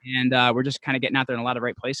 Yeah. And we're just kind of getting out there in a lot of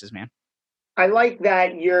right places, man. I like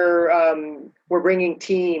that we're bringing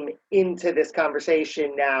team into this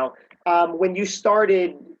conversation now. When you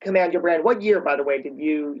started Command Your Brand, what year, by the way, did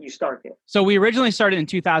you start it? So we originally started in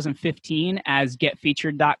 2015 as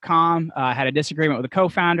getfeatured.com. Had a disagreement with a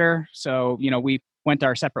co-founder. So, we went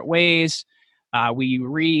our separate ways. We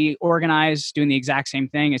reorganized, doing the exact same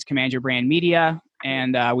thing as Command Your Brand Media.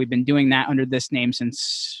 And we've been doing that under this name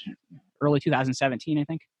since early 2017, I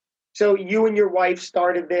think. So you and your wife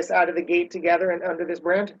started this out of the gate together and under this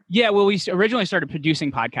brand? Yeah, well, we originally started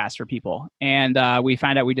producing podcasts for people, and we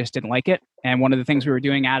found out we just didn't like it. And one of the things we were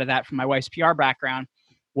doing out of that from my wife's PR background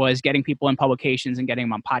was getting people in publications and getting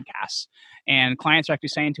them on podcasts. And clients are actually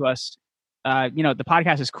saying to us, the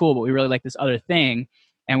podcast is cool, but we really like this other thing.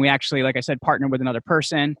 And we actually, like I said, partnered with another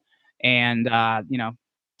person, and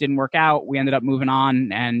didn't work out. We ended up moving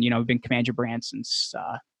on, and we've been Command Your Brand since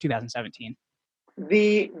 2017.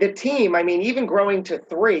 The team, even growing to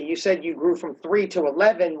 3, you said you grew from 3 to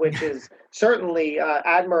 11, which is certainly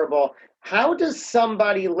admirable. How does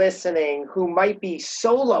somebody listening who might be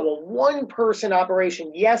solo, a one-person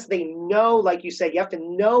operation, yes, they know, like you said, you have to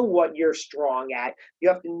know what you're strong at. You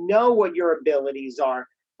have to know what your abilities are.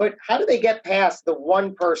 But how do they get past the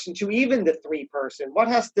one person to even the 3-person? Where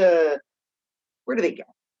do they go?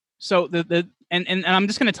 So and I'm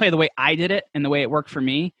just going to tell you the way I did it and the way it worked for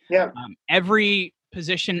me. Yeah. Every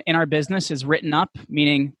position in our business is written up,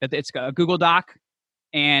 meaning that it's a Google Doc,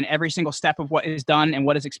 and every single step of what is done and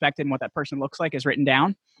what is expected and what that person looks like is written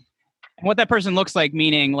down. And what that person looks like,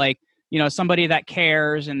 meaning somebody that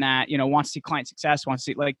cares and that, wants to see client success,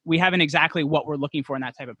 we have exactly what we're looking for in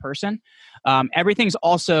that type of person. Everything's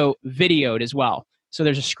also videoed as well. So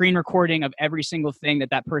there's a screen recording of every single thing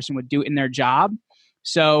that person would do in their job.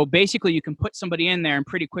 So basically you can put somebody in there and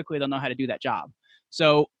pretty quickly they'll know how to do that job.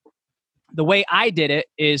 So the way I did it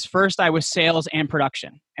is first I was sales and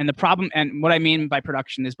production. And the problem, and what I mean by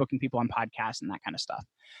production is booking people on podcasts and that kind of stuff.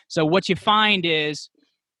 So what you find is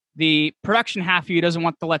the production half of you doesn't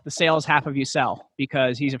want to let the sales half of you sell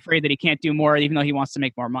because he's afraid that he can't do more even though he wants to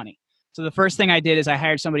make more money. So the first thing I did is I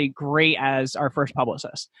hired somebody great as our first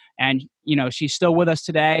publicist. And, she's still with us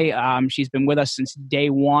today. She's been with us since day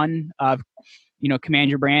 1 of Command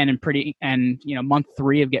Your Brand and month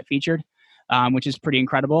 3 of Get Featured, which is pretty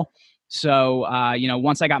incredible. So,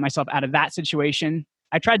 once I got myself out of that situation,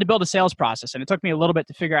 I tried to build a sales process, and it took me a little bit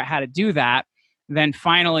to figure out how to do that. Then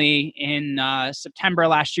finally in September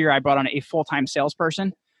last year, I brought on a full-time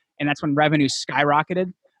salesperson, and that's when revenue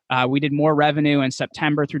skyrocketed. We did more revenue in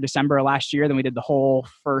September through December last year than we did the whole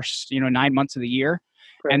first, 9 months of the year.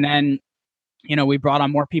 Great. And then we brought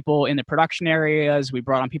on more people in the production areas. We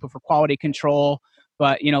brought on people for quality control.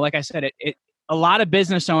 But, like I said, a lot of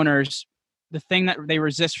business owners, the thing that they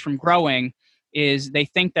resist from growing is they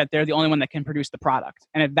think that they're the only one that can produce the product.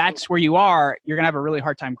 And if that's where you are, you're going to have a really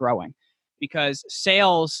hard time growing, because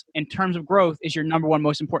sales in terms of growth is your number one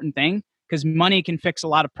most important thing, because money can fix a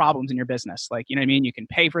lot of problems in your business. Like, you know what I mean? You can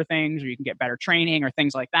pay for things, or you can get better training or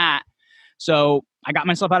things like that. So I got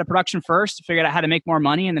myself out of production first, figured out how to make more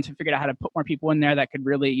money, and then figured out how to put more people in there that could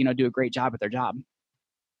really, you know, do a great job at their job.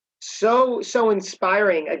 So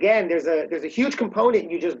inspiring. Again, there's a huge component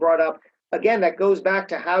you just brought up. Again, that goes back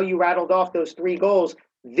to how you rattled off those 3 goals.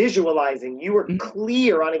 Visualizing. You were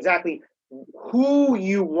clear on exactly who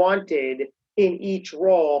you wanted in each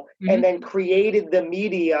role, and then created the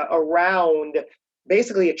media around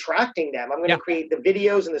basically attracting them. I'm going to create the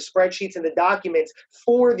videos and the spreadsheets and the documents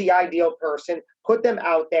for the ideal person, put them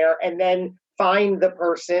out there, and then find the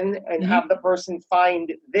person and have the person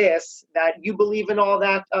find this, that you believe in all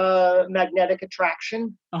that magnetic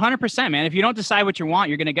attraction. 100%, man. If you don't decide what you want,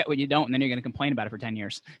 you're going to get what you don't, and then you're going to complain about it for 10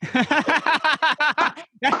 years.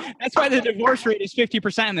 That's why the divorce rate is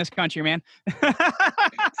 50% in this country, man.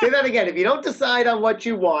 Say that again. If you don't decide on what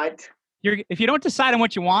you want, if you don't decide on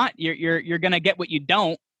what you want, you're going to get what you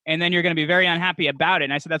don't, and then you're going to be very unhappy about it.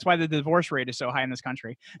 And I said that's why the divorce rate is so high in this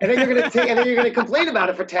country. And then you're going to complain about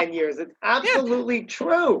it for 10 years. It's absolutely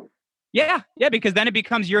true. Yeah, because then it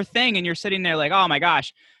becomes your thing, and you're sitting there like, oh my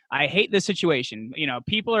gosh, I hate this situation. You know,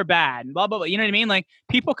 people are bad, and blah blah blah. You know what I mean? Like,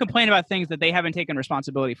 people complain about things that they haven't taken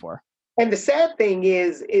responsibility for. And the sad thing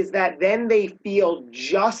is that then they feel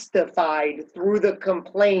justified through the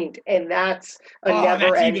complaint, and that's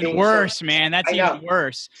never-ending. That's even worse, man. That's even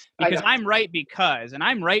worse. Because I'm right because, and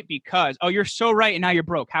I'm right because. Oh, you're so right, and now you're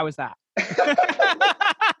broke. How is that?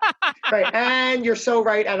 Right, and you're so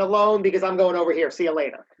right and alone because I'm going over here. See you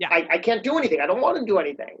later. Yeah, I can't do anything. I don't want to do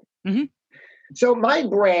anything. Mm-hmm. So my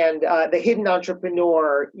brand, The Hidden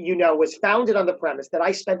Entrepreneur, was founded on the premise that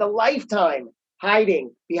I spent a lifetime hiding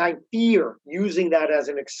behind fear, using that as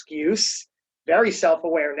an excuse. Very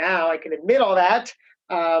self-aware now, I can admit all that.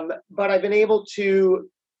 But I've been able to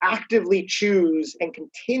actively choose and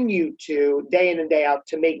continue to, day in and day out,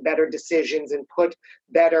 to make better decisions and put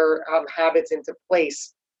better habits into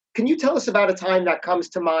place. Can you tell us about a time that comes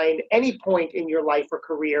to mind, any point in your life or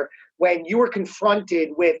career, when you were confronted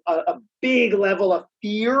with a big level of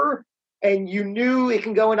fear and you knew it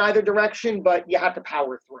can go in either direction, but you have to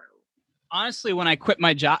power through? Honestly, when I quit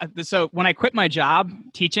my job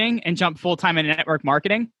teaching and jumped full-time in network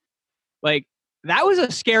marketing, like, that was a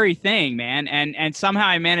scary thing, man. And somehow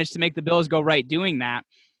I managed to make the bills go right doing that.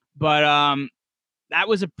 But that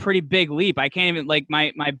was a pretty big leap. I can't even, like,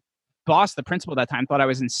 my boss, the principal at that time, thought I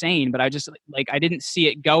was insane, but I just, like, I didn't see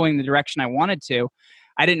it going the direction I wanted to.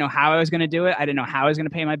 I didn't know how I was going to do it. I didn't know how I was going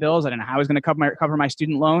to pay my bills. I didn't know how I was going to cover my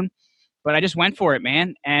student loan. But I just went for it,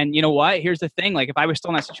 man. And you know what? Here's the thing. Like, if I was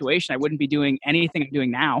still in that situation, I wouldn't be doing anything I'm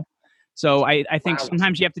doing now. So I think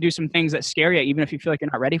sometimes you have to do some things that scare you, even if you feel like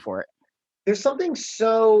you're not ready for it. There's something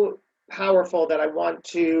so powerful that I want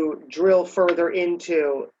to drill further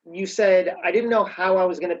into. You said, I didn't know how I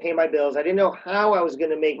was going to pay my bills. I didn't know how I was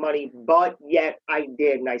going to make money, but yet I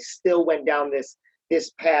did. And I still went down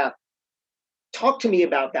this path. Talk to me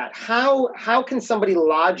about that. How can somebody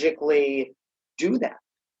logically do that?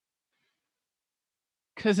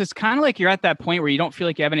 Because it's kind of like you're at that point where you don't feel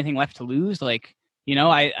like you have anything left to lose. Like, you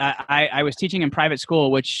know, I was teaching in private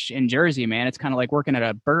school, which in Jersey, man, it's kind of like working at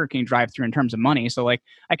a Burger King drive-thru in terms of money. So, like,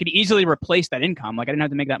 I could easily replace that income. Like, I didn't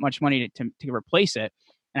have to make that much money to replace it.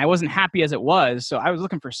 And I wasn't happy as it was. So I was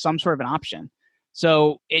looking for some sort of an option.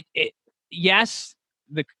 So yes,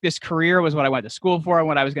 this career was what I went to school for and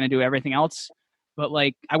what I was going to do, everything else. But,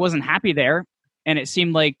 like, I wasn't happy there. And it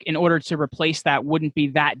seemed like in order to replace that wouldn't be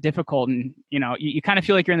that difficult. And, you know, you kind of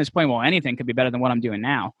feel like you're in this point, well, anything could be better than what I'm doing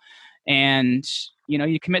now. And, you know,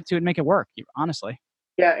 you commit to it and make it work, honestly.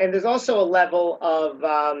 Yeah. And there's also a level of,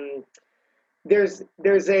 there's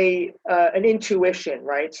an intuition,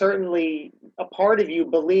 right? Certainly a part of you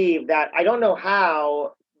believe that I don't know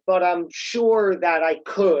how, but I'm sure that I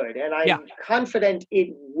could, and I'm confident it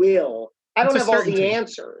will. I don't have all the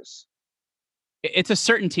answers. It's a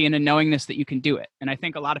certainty and a knowingness that you can do it. And I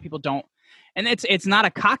think a lot of people don't. And it's not a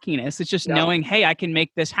cockiness. It's just knowing, hey, I can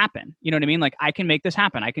make this happen. You know what I mean? Like, I can make this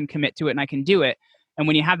happen. I can commit to it and I can do it. And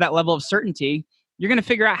when you have that level of certainty, you're going to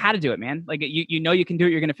figure out how to do it, man. Like, you know you can do it.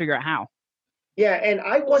 You're going to figure out how. Yeah, and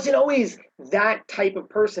I wasn't always that type of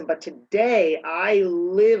person, but today I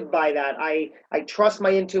live by that. I trust my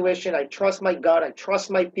intuition. I trust my gut. I trust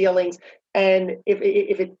my feelings. And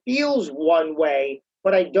if it feels one way,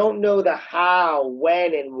 but I don't know the how,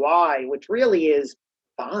 when, and why, which really is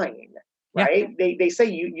fine, right? Yeah. They say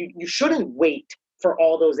you shouldn't wait for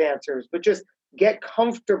all those answers, but just get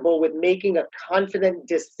comfortable with making a confident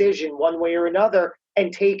decision one way or another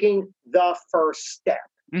and taking the first step.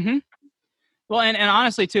 Mm-hmm. Well, and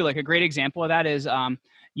honestly too, like a great example of that is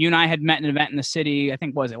you and I had met an event in the city. I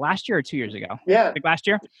think, was it last year or 2 years ago? Yeah. Like last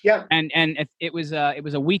year. Yeah. And it was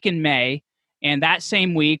a week in May, and that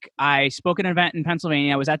same week I spoke at an event in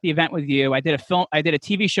Pennsylvania. I was at the event with you. I did a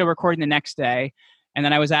TV show recording the next day, and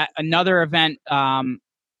then I was at another event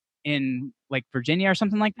in like Virginia or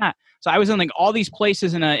something like that. So I was in like all these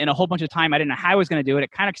places in a whole bunch of time. I didn't know how I was going to do it.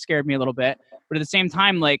 It kind of scared me a little bit, but at the same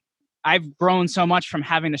time, like I've grown so much from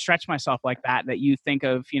having to stretch myself like that you think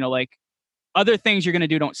of, like other things you're going to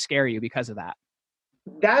do don't scare you because of that.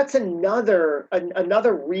 That's another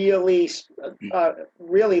really,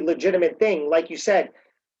 really legitimate thing. Like you said,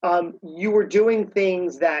 you were doing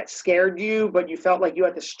things that scared you, but you felt like you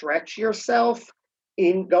had to stretch yourself.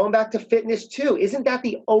 In going back to fitness too, isn't that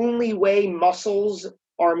the only way muscles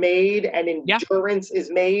are made and endurance is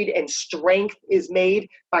made and strength is made,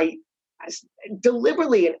 by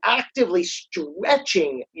deliberately and actively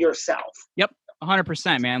stretching yourself? Yep,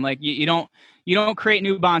 100%, man. Like you don't create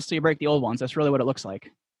new bonds till you break the old ones. That's really what it looks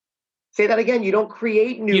like. Say that again. You don't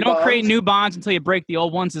create new bonds. Create new bonds until you break the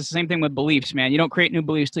old ones. It's the same thing with beliefs, man. You don't create new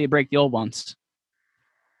beliefs till you break the old ones.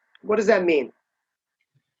 What does that mean?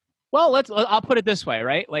 Well, I'll put it this way,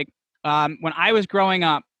 right? Like when I was growing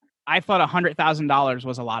up, I thought $100,000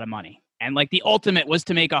 was a lot of money. And like the ultimate was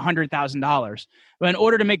to make $100,000. But in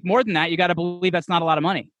order to make more than that, you got to believe that's not a lot of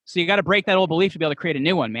money. So you got to break that old belief to be able to create a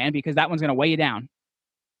new one, man, because that one's going to weigh you down.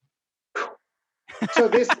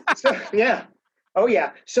 Yeah. Oh,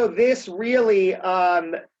 yeah. So this really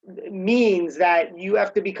means that you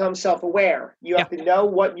have to become self-aware. You have to know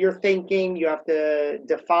what you're thinking. You have to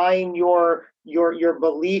define your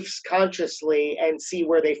beliefs consciously and see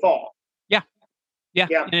where they fall. Yeah.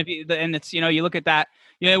 And it's, you look at that,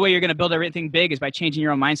 the way you're going to build everything big is by changing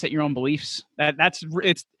your own mindset, your own beliefs.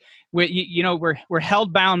 We're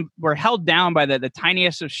held down by the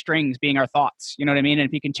tiniest of strings being our thoughts. You know what I mean? And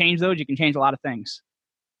if you can change those, you can change a lot of things.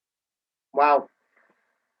 Wow.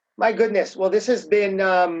 My goodness. Well, this has been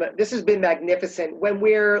magnificent. When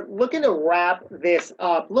we're looking to wrap this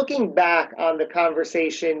up, looking back on the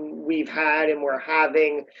conversation we've had and we're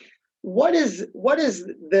having, what is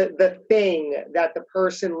the thing that the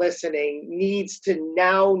person listening needs to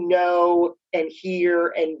now know and hear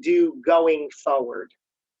and do going forward?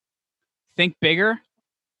 Think bigger.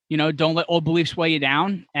 Don't let old beliefs weigh you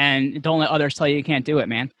down, and don't let others tell you can't do it,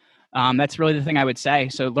 man. That's really the thing I would say.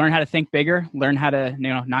 So learn how to think bigger, learn how to,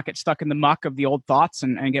 not get stuck in the muck of the old thoughts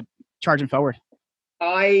and get charging forward.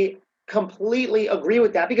 I completely agree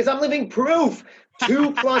with that because I'm living proof.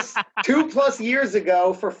 2+ years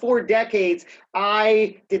ago, for 4 decades,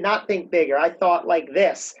 I did not think bigger. I thought like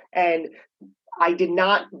this. And I did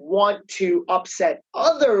not want to upset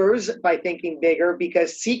others by thinking bigger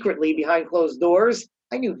because secretly behind closed doors,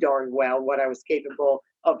 I knew darn well what I was capable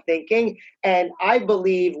of thinking. And I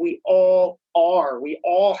believe we all are. We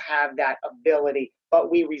all have that ability,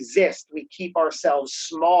 but we resist. We keep ourselves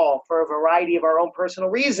small for a variety of our own personal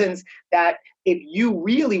reasons that if you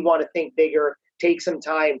really want to think bigger, take some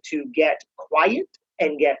time to get quiet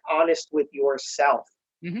and get honest with yourself.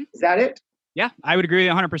 Mm-hmm. Is that it? Yeah, I would agree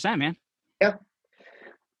 100%, man. Yeah.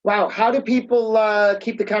 Wow. How do people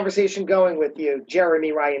keep the conversation going with you,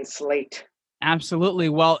 Jeremy Ryan Slate? Absolutely.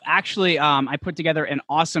 Well, actually, I put together an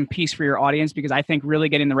awesome piece for your audience because I think really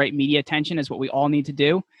getting the right media attention is what we all need to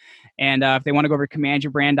do. And if they want to go over to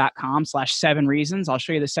commandyourbrand.com/7 reasons, I'll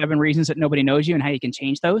show you the 7 reasons that nobody knows you and how you can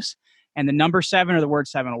change those. And the number 7 or the word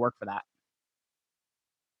 7 will work for that.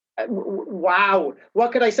 Wow.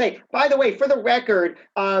 What could I say? By the way, for the record,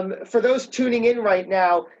 for those tuning in right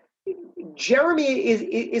now, Jeremy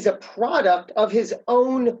is a product of his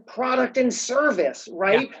own product and service,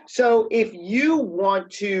 right? Yeah. So if you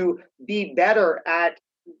want to be better at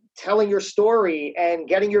telling your story and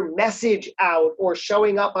getting your message out or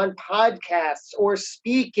showing up on podcasts or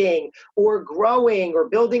speaking or growing or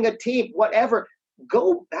building a team, whatever,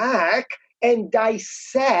 go back and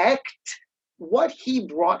dissect what he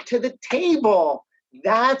brought to the table.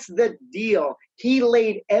 That's the deal. He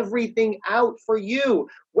laid everything out for you.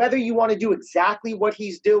 Whether you want to do exactly what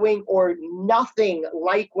he's doing or nothing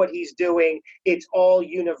like what he's doing, it's all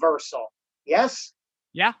universal. Yes?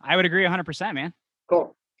 Yeah, I would agree 100%, man.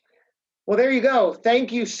 Cool. Well, there you go.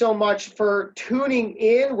 Thank you so much for tuning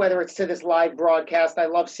in, whether it's to this live broadcast. I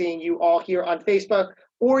love seeing you all here on Facebook,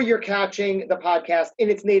 or you're catching the podcast in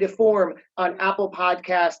its native form on Apple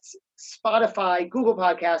Podcasts, Spotify, Google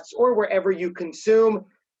Podcasts, or wherever you consume.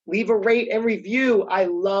 Leave a rate and review. I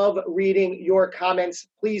love reading your comments.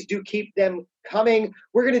 Please do keep them coming.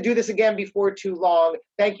 We're going to do this again before too long.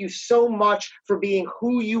 Thank you so much for being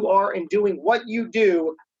who you are and doing what you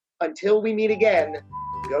do. Until we meet again,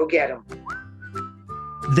 go get 'em.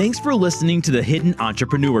 Thanks for listening to the Hidden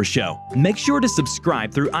Entrepreneur Show. Make sure to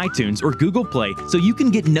subscribe through iTunes or Google Play so you can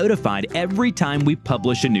get notified every time we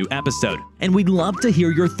publish a new episode. And we'd love to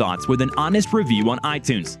hear your thoughts with an honest review on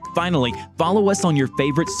iTunes. Finally, follow us on your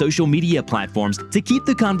favorite social media platforms to keep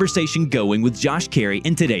the conversation going with Josh Carey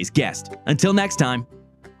and today's guest. Until next time.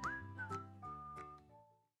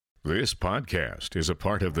 This podcast is a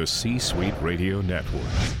part of the C-Suite Radio Network.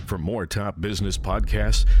 For more top business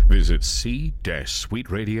podcasts, visit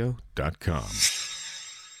c-suiteradio.com.